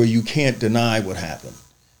situation where you can't deny what happened.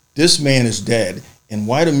 This man is dead, And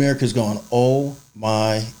white America's going, oh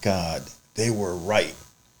my God, they were right.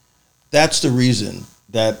 That's the reason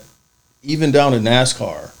that even down in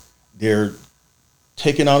NASCAR, they're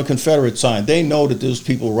taking out a Confederate sign. They know that those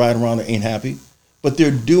people riding around that ain't happy, but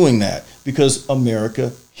they're doing that because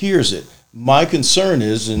America hears it. My concern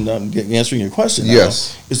is, and I'm answering your question now,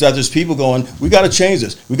 Yes. is that there's people going, we got to change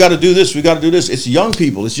this. We got to do this. We got to do this. It's young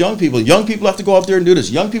people. It's young people. Young people have to go out there and do this.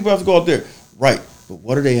 Young people have to go out there. Right. But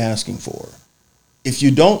what are they asking for? If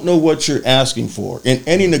you don't know what you're asking for in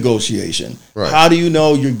any negotiation, Right. how do you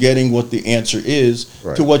know you're getting what the answer is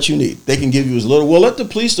Right. to what you need? They can give you as little. Well, let the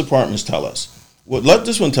police departments tell us. Well, let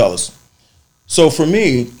this one tell us. So for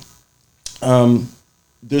me,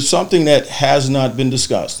 there's something that has not been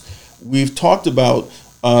discussed. We've talked about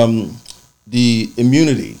the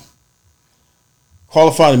immunity,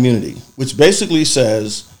 qualified immunity, which basically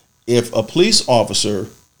says if a police officer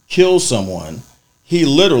kills someone, he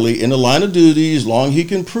literally, in the line of duty, as long as he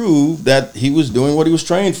can prove that he was doing what he was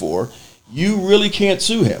trained for, you really can't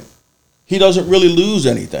sue him. He doesn't really lose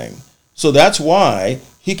anything. So that's why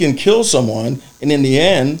he can kill someone, and in the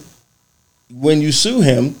end, when you sue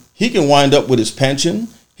him, he can wind up with his pension.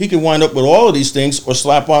 He can wind up with all of these things, or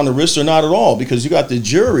slap on the wrist, or not at all, because you got the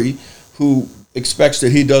jury who expects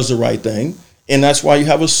that he does the right thing, and that's why you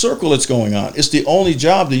have a circle that's going on. It's the only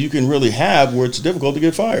job that you can really have where it's difficult to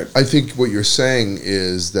get fired. I think what you're saying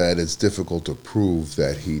is that it's difficult to prove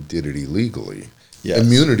that he did it illegally. Yes.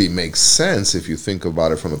 Immunity makes sense if you think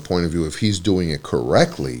about it from the point of view if he's doing it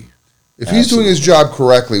correctly. If he's doing his job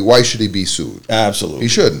correctly, why should he be sued? Absolutely. He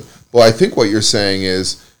shouldn't. Well, I think what you're saying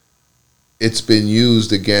is it's been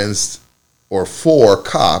used against or for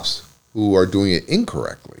cops who are doing it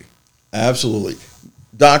incorrectly. Absolutely.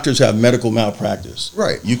 Doctors have medical malpractice.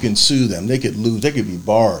 Right. You can sue them. They could lose. They could be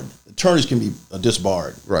barred. Attorneys can be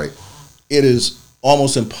disbarred. Right. It is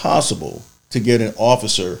almost impossible to get an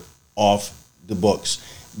officer off the books.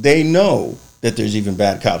 They know that there's even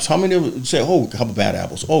bad cops. How many of them say, oh, a couple bad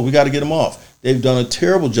apples. Oh, we got to get them off. They've done a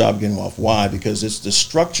terrible job getting them off. Why? Because it's the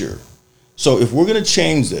structure. So if we're going to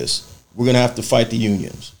change this, we're going to have to fight the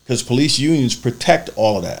unions, because police unions protect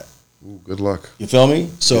all of that. Ooh, good luck. You feel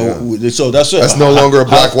me? So, Yeah. so that's it. That's no longer a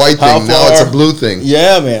black-white thing. Now it's a blue thing.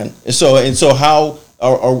 Yeah, man. And so how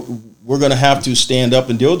are we're going to have to stand up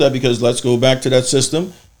and deal with that? Because let's go back to that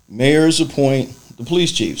system. Mayors appoint the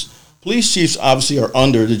police chiefs. Police chiefs obviously are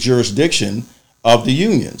under the jurisdiction of the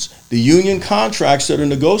unions. The union contracts that are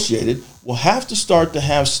negotiated will have to start to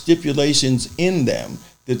have stipulations in them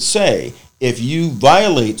that say if you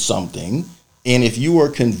violate something and if you are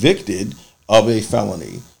convicted of a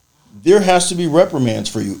felony, there has to be reprimands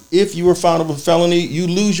for you. If you were found of a felony, you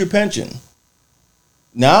lose your pension.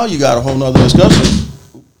 Now you got a whole nother discussion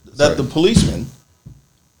that the policeman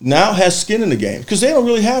now has skin in the game, because they don't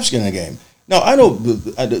really have skin in the game. Now, I know,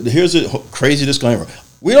 here's a crazy disclaimer.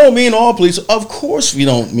 We don't mean all police. Of course we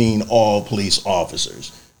don't mean all police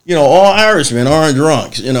officers. You know, all Irishmen aren't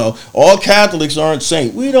drunks. You know, all Catholics aren't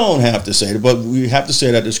saints. We don't have to say it, but we have to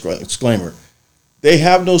say that disclaimer. They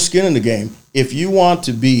have no skin in the game. If you want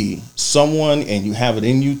to be someone and you have it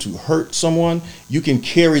in you to hurt someone, you can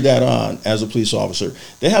carry that on as a police officer.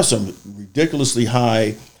 They have some ridiculously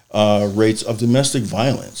high rates of domestic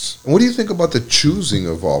violence. And what do you think about the choosing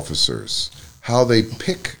of officers? How they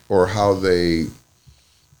pick or how they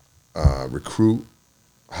recruit,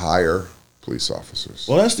 hire police officers?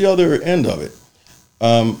 Well, that's the other end of it.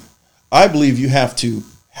 I believe you have to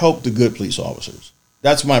help the good police officers.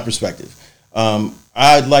 That's my perspective.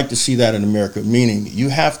 I'd like to see that in America, meaning you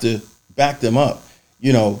have to back them up.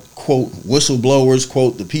 You know, quote, whistleblowers,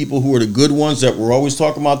 quote, the people who are the good ones that we're always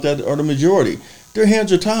talking about that are the majority. Their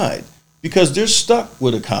hands are tied because they're stuck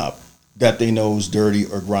with a cop that they know is dirty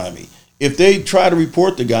or grimy. If they try to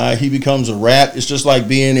report the guy, he becomes a rat. It's just like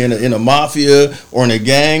being in a mafia or in a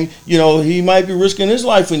gang. You know, he might be risking his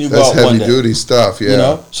life when you go out one day. That's heavy duty stuff, yeah. You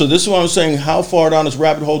know, so this is what I'm saying. How far down this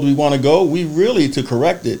rabbit hole do we want to go? We really, to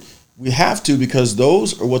correct it, we have to, because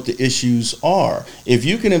those are what the issues are. If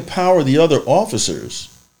you can empower the other officers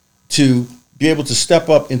to be able to step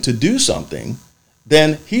up and to do something,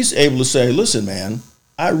 then he's able to say, listen, man,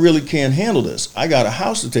 I really can't handle this. I got a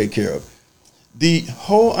house to take care of. The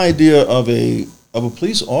whole idea of a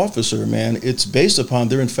police officer, man, it's based upon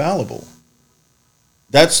they're infallible.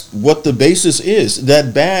 That's what the basis is.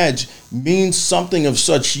 That badge means something of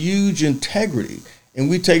such huge integrity. And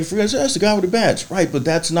we take it for granted, that's the guy with the badge. Right, but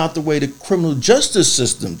that's not the way the criminal justice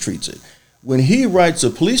system treats it. When he writes a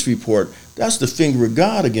police report, that's the finger of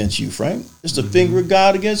God against you, Frank. It's the finger of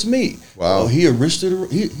God against me. Wow. Oh, he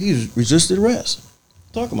resisted arrest.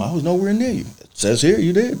 Talking about, I was nowhere near you. It says here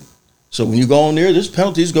you did. So when you go on there, there's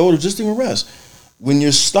penalties go to resisting arrest. when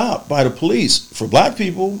you're stopped by the police, for black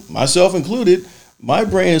people, myself included, my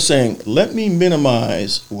brain is saying, let me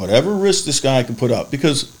minimize whatever risk this guy can put up.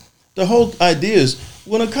 Because the whole idea is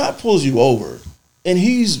when a cop pulls you over and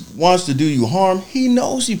he wants to do you harm, he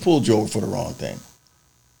knows he pulled you over for the wrong thing.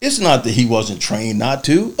 It's not that he wasn't trained not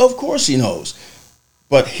to. Of course he knows.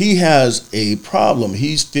 But he has a problem.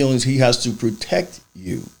 He's feeling he has to protect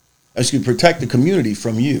you. Protect the community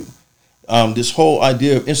from you. This whole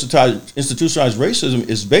idea of institutionalized racism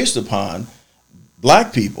is based upon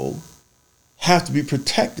black people have to be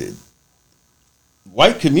protected.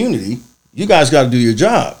 White community, you guys got to do your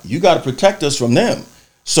job. You got to protect us from them.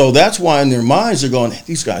 So that's why in their minds they're going,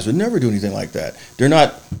 these guys would never do anything like that. They're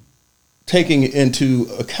not taking into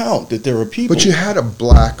account that there are people. But you had a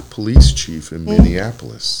black police chief in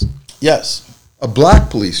Minneapolis. Yes. A black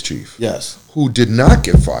police chief. Yes. Who did not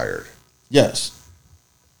get fired. Yes.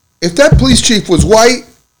 If that police chief was white,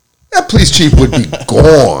 that police chief would be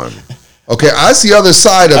gone. Okay, I see the other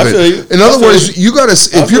side of it. In other words, you gotta.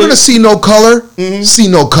 If you're gonna see no color, see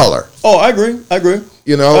no color. Oh, I agree.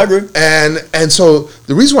 You know, I agree. And so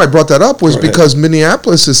the reason why I brought that up was because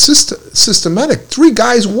Minneapolis is systematic. 3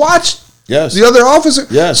 guys watched the other officer.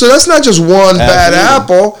 Yes. So that's not just one bad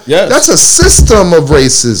apple. Yes. That's a system of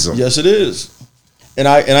racism. Yes, it is. And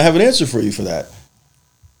I have an answer for you for that.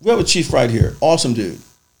 We have a chief right here, awesome dude.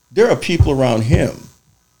 There are people around him,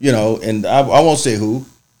 you know, and I won't say who.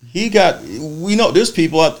 We know there's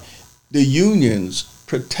people out, the unions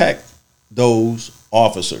protect those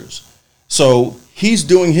officers. So he's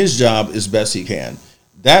doing his job as best he can.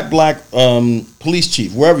 That black police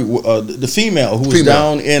chief, wherever, the female who was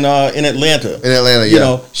down in Atlanta. In Atlanta, you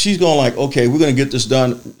know, she's going like, okay, we're going to get this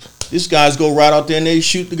done. These guys go right out there and they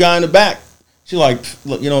shoot the guy in the back. She's like,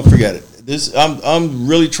 look, you know, forget it. I'm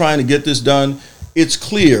really trying to get this done. It's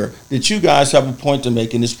clear that you guys have a point to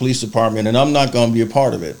make in this police department, and I'm not going to be a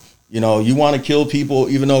part of it. You know, you want to kill people,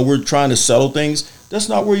 even though we're trying to settle things. That's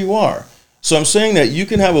not where you are. So I'm saying that you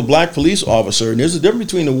can have a black police officer, and there's a difference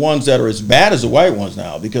between the ones that are as bad as the white ones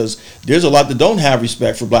now, because there's a lot that don't have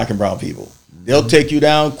respect for black and brown people. They'll take you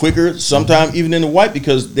down quicker, sometimes even in the white,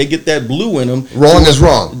 because they get that blue in them. Wrong is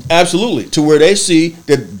wrong. Absolutely. To where they see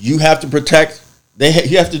that you have to protect,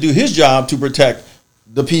 he have to do his job to protect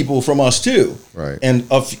the people from us too. Right. And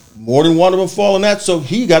more than one of them fall in that, so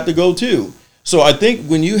he got to go too. So I think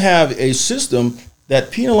when you have a system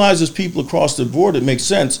that penalizes people across the board, it makes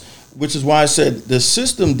sense, which is why I said the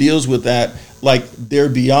system deals with that like they're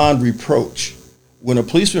beyond reproach. When a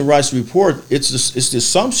policeman writes a report, it's the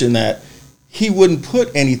assumption that he wouldn't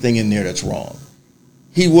put anything in there that's wrong.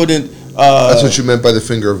 He wouldn't. That's what you meant by the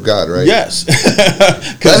finger of God, right? Yes.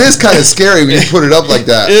 That is kind of scary when you put it up like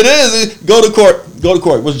that. It is. Go to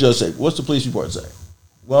court. What's the judge say? What's the police report say?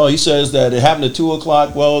 Well, he says that it happened at 2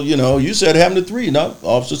 o'clock. Well, you know, you said it happened at 3. No, the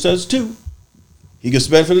officer says 2. He gets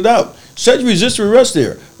the benefit of the doubt. Said you resisted arrest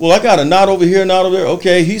there. Well, I got a nod over here, nod over there.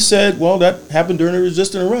 Okay, he said, well, that happened during the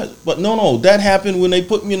resisting arrest. But no, that happened when they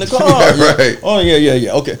put me in the car. Yeah, right. Oh,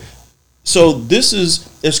 yeah. Okay. So this is,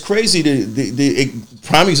 it's crazy. The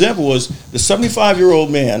prime example was the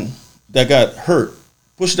 75-year-old man that got hurt,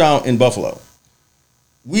 pushed down in Buffalo.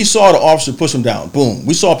 We saw the officer push him down. Boom.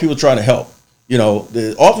 We saw people trying to help. You know,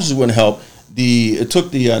 the officers wouldn't help. It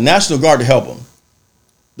took the National Guard to help him.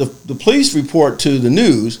 The police report to the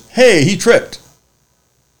news, hey, he tripped.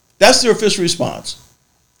 That's their official response.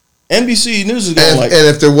 NBC News is going and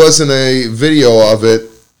if there wasn't a video of it,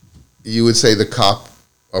 you would say the cop,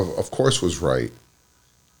 of course, was right.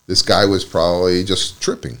 This guy was probably just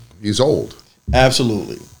tripping. He's old.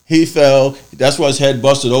 Absolutely. He fell. That's why his head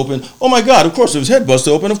busted open. Oh, my God. Of course, if his head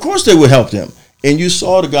busted open, of course they would help him. And you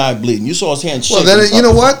saw the guy bleeding. You saw his hand shaking. Well, then, you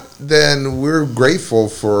know what? Then we're grateful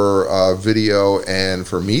for video and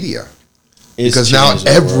for media. Because now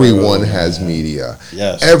everyone has media.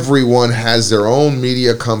 Yes. Everyone has their own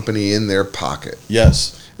media company in their pocket.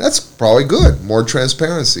 Yes. That's probably good. More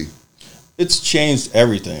transparency. It's changed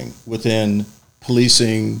everything within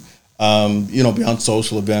policing, beyond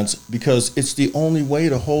social events, because it's the only way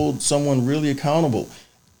to hold someone really accountable.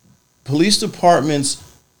 Police departments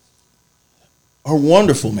are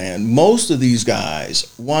wonderful, man. Most of these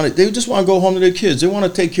guys they just want to go home to their kids. They want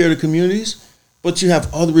to take care of the communities, but you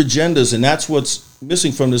have other agendas, and that's what's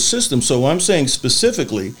missing from the system. So I'm saying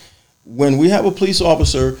specifically, when we have a police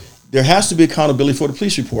officer, there has to be accountability for the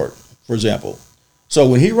police report, for example. So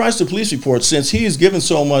when he writes the police report, since he is given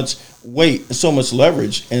so much weight and so much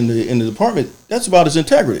leverage in the department, that's about his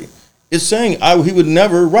integrity. It's saying he would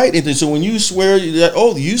never write anything. So when you swear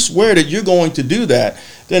you swear that you're going to do that,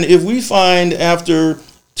 then if we find after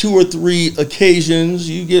 2 or 3 occasions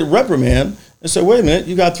you get reprimand and say, wait a minute,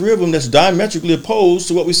 you got 3 of them that's diametrically opposed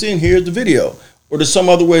to what we see in here in the video, or there's some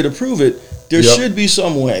other way to prove it, there should be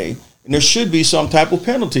some way, and there should be some type of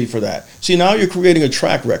penalty for that. See, now you're creating a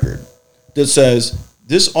track record that says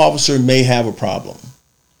this officer may have a problem.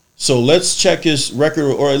 So let's check his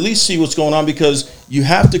record, or at least see what's going on, because you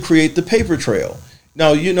have to create the paper trail.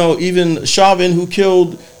 Now, even Chauvin, who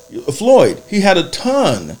killed Floyd, he had a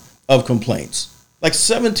ton of complaints, like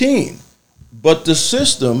 17. But the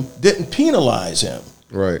system didn't penalize him.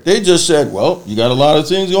 Right. They just said, well, you got a lot of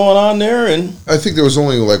things going on there. And I think there was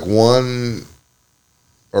only like one,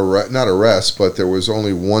 not arrest, but there was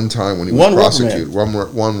only one time when he was prosecuted.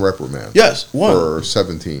 One reprimand. Yes, one. For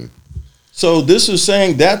 17. So this is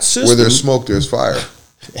saying that system. Where there's smoke, there's fire.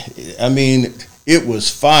 I mean, it was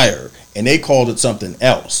fire, and they called it something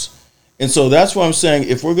else. And so that's why I'm saying,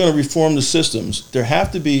 if we're going to reform the systems, there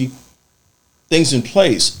have to be things in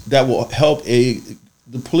place that will help the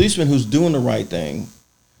policeman who's doing the right thing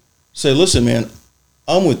say, listen, man,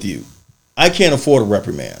 I'm with you. I can't afford a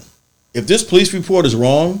reprimand. If this police report is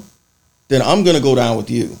wrong, then I'm going to go down with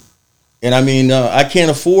you. And I mean, I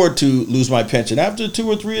can't afford to lose my pension. After 2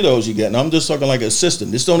 or 3 of those you get, and I'm just talking like a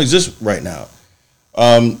system. This don't exist right now.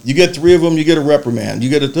 You get 3 of them, you get a reprimand. You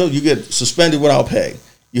get suspended without pay.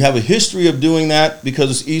 You have a history of doing that because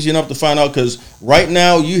it's easy enough to find out. Because right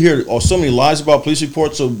now you hear so many lies about police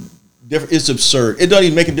reports, so it's absurd. It doesn't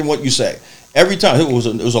even make a difference what you say. Every time it was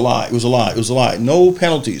a lie. It was a lie. It was a lie. No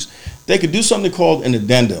penalties. They could do something called an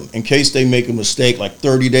addendum in case they make a mistake. Like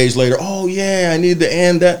 30 days later, oh yeah, I need to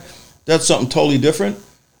end that. That's something totally different.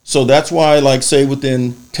 So that's why, like, say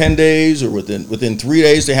within 10 days or within 3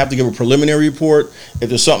 days, they have to give a preliminary report. If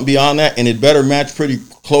there's something beyond that, and it better match pretty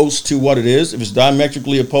close to what it is. If it's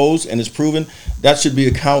diametrically opposed and it's proven, that should be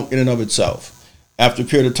a count in and of itself. After a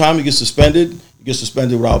period of time, you get suspended. You get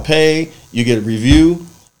suspended without pay. You get a review.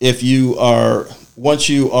 Once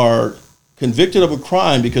you are convicted of a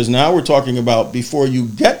crime, because now we're talking about before you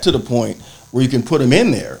get to the point where you can put them in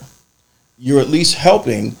there, you're at least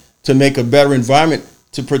helping to make a better environment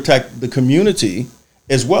to protect the community,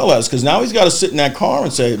 as well as, because now he's got to sit in that car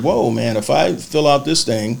and say, whoa, man, if I fill out this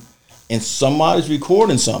thing and somebody's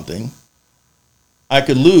recording something, I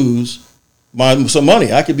could lose some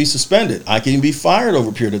money. I could be suspended. I can even be fired over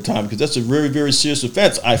a period of time, because that's a very, very serious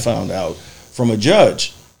offense, I found out from a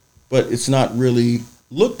judge. But it's not really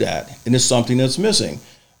looked at, and it's something that's missing.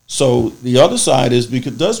 So the other side is,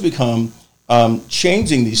 because it does become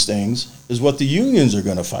changing these things is what the unions are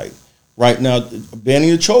going to fight. Right now, banning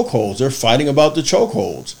the chokeholds. They're fighting about the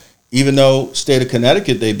chokeholds. Even though state of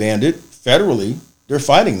Connecticut, they banned it, federally, they're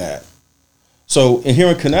fighting that. So here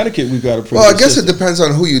in Connecticut, we've got a pretty Well, I guess it depends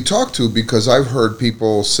on who you talk to, because I've heard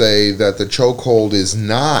people say that the chokehold is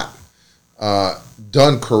not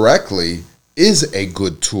done correctly, is a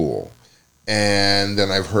good tool. And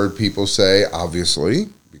then I've heard people say, obviously,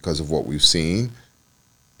 because of what we've seen,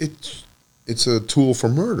 it's a tool for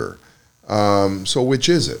murder. So which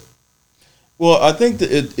is it? Well, I think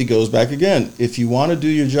that it goes back again. If you want to do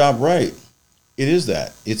your job right, it is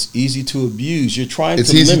that. It's easy to abuse. You're trying to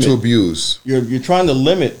limit. It's easy to abuse. You're trying to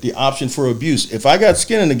limit the option for abuse. If I got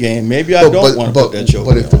skin in the game, maybe I don't want to put that chokehold on.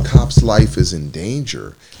 But if the cop's life is in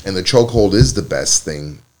danger and the chokehold is the best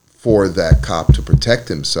thing for that cop to protect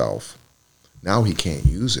himself, now he can't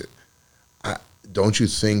use it. Don't you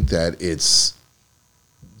think that it's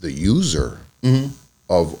the user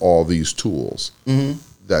of all these tools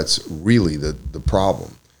that's really the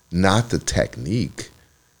problem, not the technique?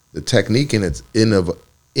 The technique in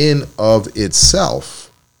of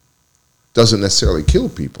itself doesn't necessarily kill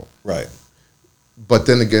people. Right. But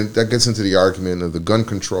then again, that gets into the argument of the gun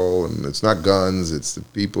control, and it's not guns, it's the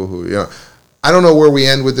people who, I don't know where we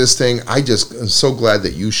end with this thing. I just am so glad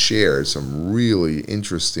that you shared some really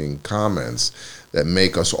interesting comments that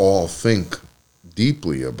make us all think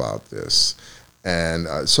deeply about this.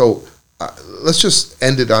 And so let's just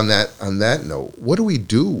end it on that note. What do we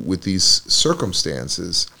do with these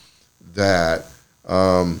circumstances that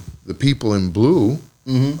the people in blue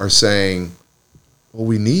are saying, well,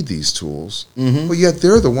 we need these tools, but yet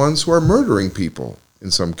they're the ones who are murdering people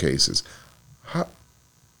in some cases?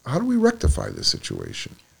 How do we rectify this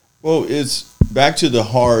situation? Well, it's back to the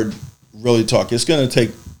hard, really talk. It's going to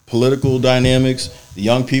take political dynamics. The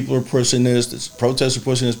young people are pushing this. The protests are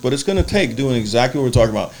pushing this. But it's going to take doing exactly what we're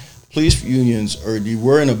talking about. Police unions, you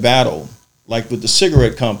were in a battle, like with the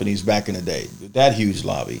cigarette companies back in the day, that huge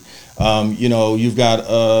lobby. You've got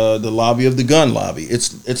the lobby of the gun lobby.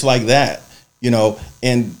 It's like that,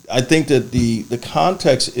 And I think that the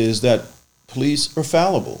context is that police are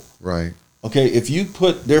fallible. Right. Okay, if you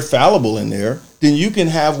put they're fallible in there, then you can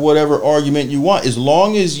have whatever argument you want. As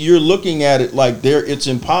long as you're looking at it like it's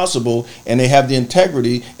impossible and they have the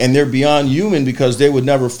integrity and they're beyond human because they would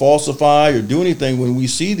never falsify or do anything when we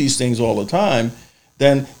see these things all the time,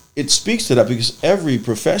 then it speaks to that because every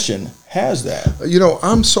profession has that. You know,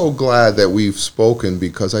 I'm so glad that we've spoken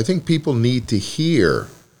because I think people need to hear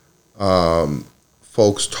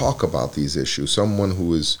folks talk about these issues, someone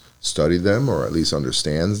who has studied them or at least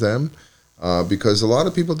understands them. Because a lot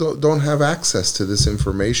of people don't have access to this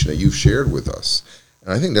information that you've shared with us,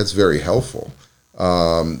 and I think that's very helpful.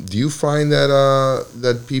 Do you find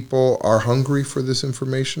that people are hungry for this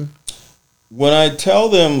information? When I tell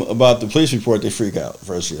them about the police report, they freak out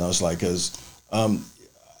first. It's like because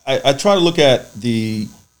I try to look at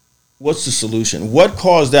what's the solution? What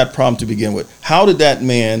caused that problem to begin with? How did that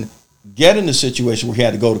man get in a situation where he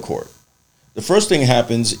had to go to court? The first thing that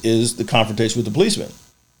happens is the confrontation with the policeman.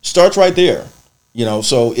 Starts right there,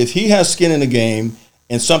 so if he has skin in the game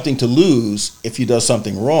and something to lose if he does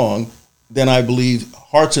something wrong, then I believe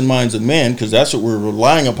hearts and minds of men, because that's what we're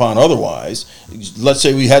relying upon otherwise. Let's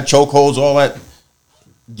say we had chokeholds, all that,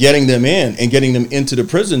 getting them in and getting them into the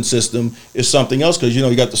prison system is something else because,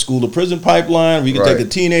 you got the school to prison pipeline where you can take a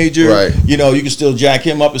teenager, you can still jack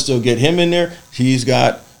him up and still get him in there. He's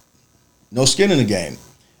got no skin in the game.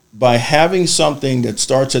 By having something that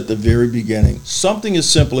starts at the very beginning, something as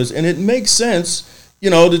simple as, and it makes sense,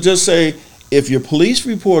 to just say, if your police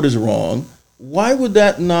report is wrong, why would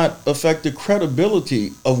that not affect the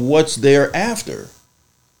credibility of what's thereafter?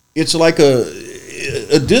 It's like a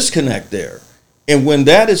disconnect there. And when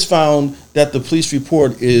that is found that the police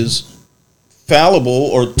report is fallible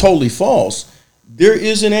or totally false, there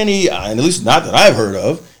isn't any, at least not that I've heard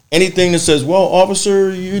of, anything that says, well,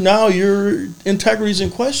 officer, your integrity is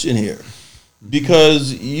in question here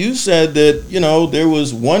because you said that, there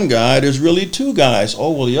was one guy, there's really two guys.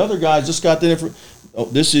 Oh, well, the other guy just got the information. Oh,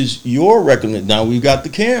 this is your recommendation. Now we've got the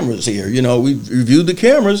cameras here. We've reviewed the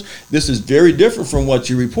cameras. This is very different from what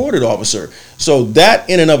you reported, officer. So that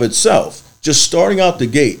in and of itself, just starting out the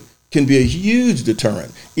gate can be a huge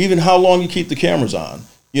deterrent. Even how long you keep the cameras on,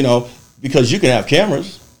 because you can have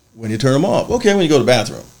cameras when you turn them off. Okay, when you go to the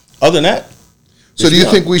bathroom. Other than that. So do you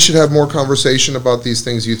think we should have more conversation about these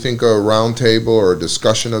things? You think a roundtable or a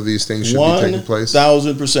discussion of these things should be taking place?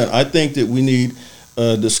 1,000%. I think that we need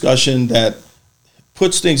a discussion that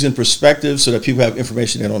puts things in perspective so that people have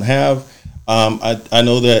information they don't have. I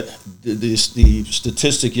know that the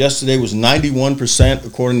statistic yesterday was 91%,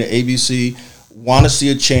 according to ABC, want to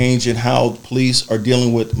see a change in how police are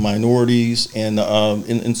dealing with minorities and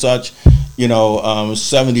such.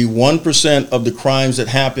 71% of the crimes that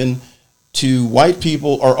happen to white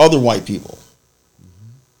people are other white people.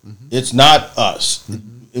 Mm-hmm. It's not us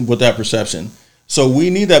with that perception. So we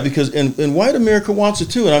need that because and white America wants it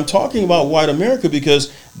too. And I'm talking about white America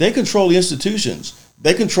because they control the institutions.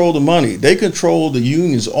 They control the money. They control the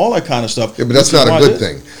unions, all that kind of stuff. Yeah, but that's not a good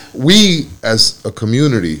thing. We, as a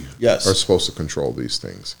community, are supposed to control these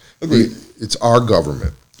things. Agreed. It's our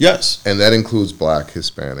government. Yes. And that includes black,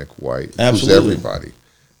 Hispanic, white. Absolutely. Includes everybody.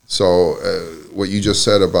 So what you just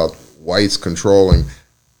said about whites controlling,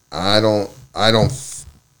 I'm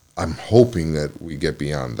hoping that we get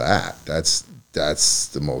beyond that. That's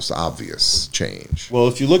the most obvious change. Well,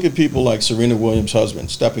 if you look at people like Serena Williams' husband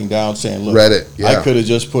stepping down saying, look, I could have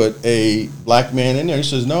just put a black man in there. He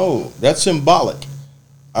says, no, that's symbolic.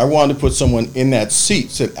 I wanted to put someone in that seat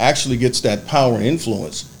that actually gets that power and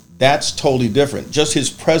influence. That's totally different. Just his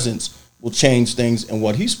presence will change things and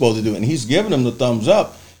what he's supposed to do. And he's giving them the thumbs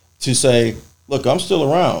up to say, look, I'm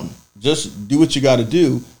still around. Just do what you got to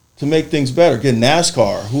do to make things better. Get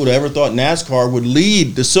NASCAR. Who would have ever thought NASCAR would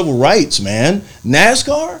lead the civil rights, man?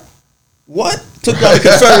 NASCAR? What? Took down the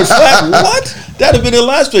Confederate flag? What? That'd have been in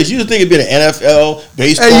last place. You'd think it'd been an NFL,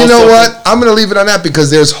 baseball. Hey, you know what? I'm going to leave it on that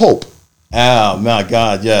because there's hope. Oh, my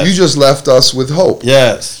God, yes. You just left us with hope.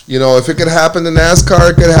 Yes. If it could happen to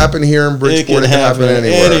NASCAR, it could happen here in Bridgeport. It could happen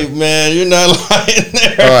anywhere. Man, you're not lying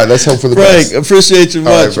there. All right, let's hope for the best. Frank, appreciate you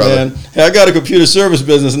much, right, man. Hey, I got a computer service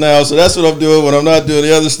business now, so that's what I'm doing when I'm not doing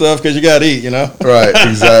the other stuff because you got to eat, Right,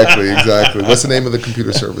 exactly. What's the name of the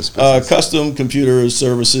computer service business? Custom Computer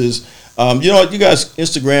Services. You know what? You guys,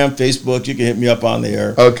 Instagram, Facebook, you can hit me up on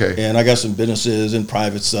there. Okay. And I got some businesses and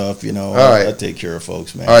private stuff, All right. I take care of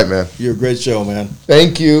folks, man. All right, man. You're a great show, man.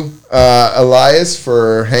 Thank you, Elias,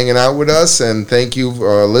 for hanging out with us, and thank you,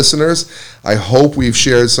 listeners. I hope we've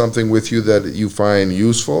shared something with you that you find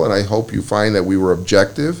useful, and I hope you find that we were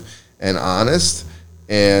objective and honest,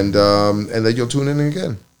 and that you'll tune in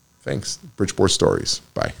again. Thanks. Bridgeport Stories.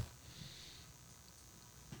 Bye.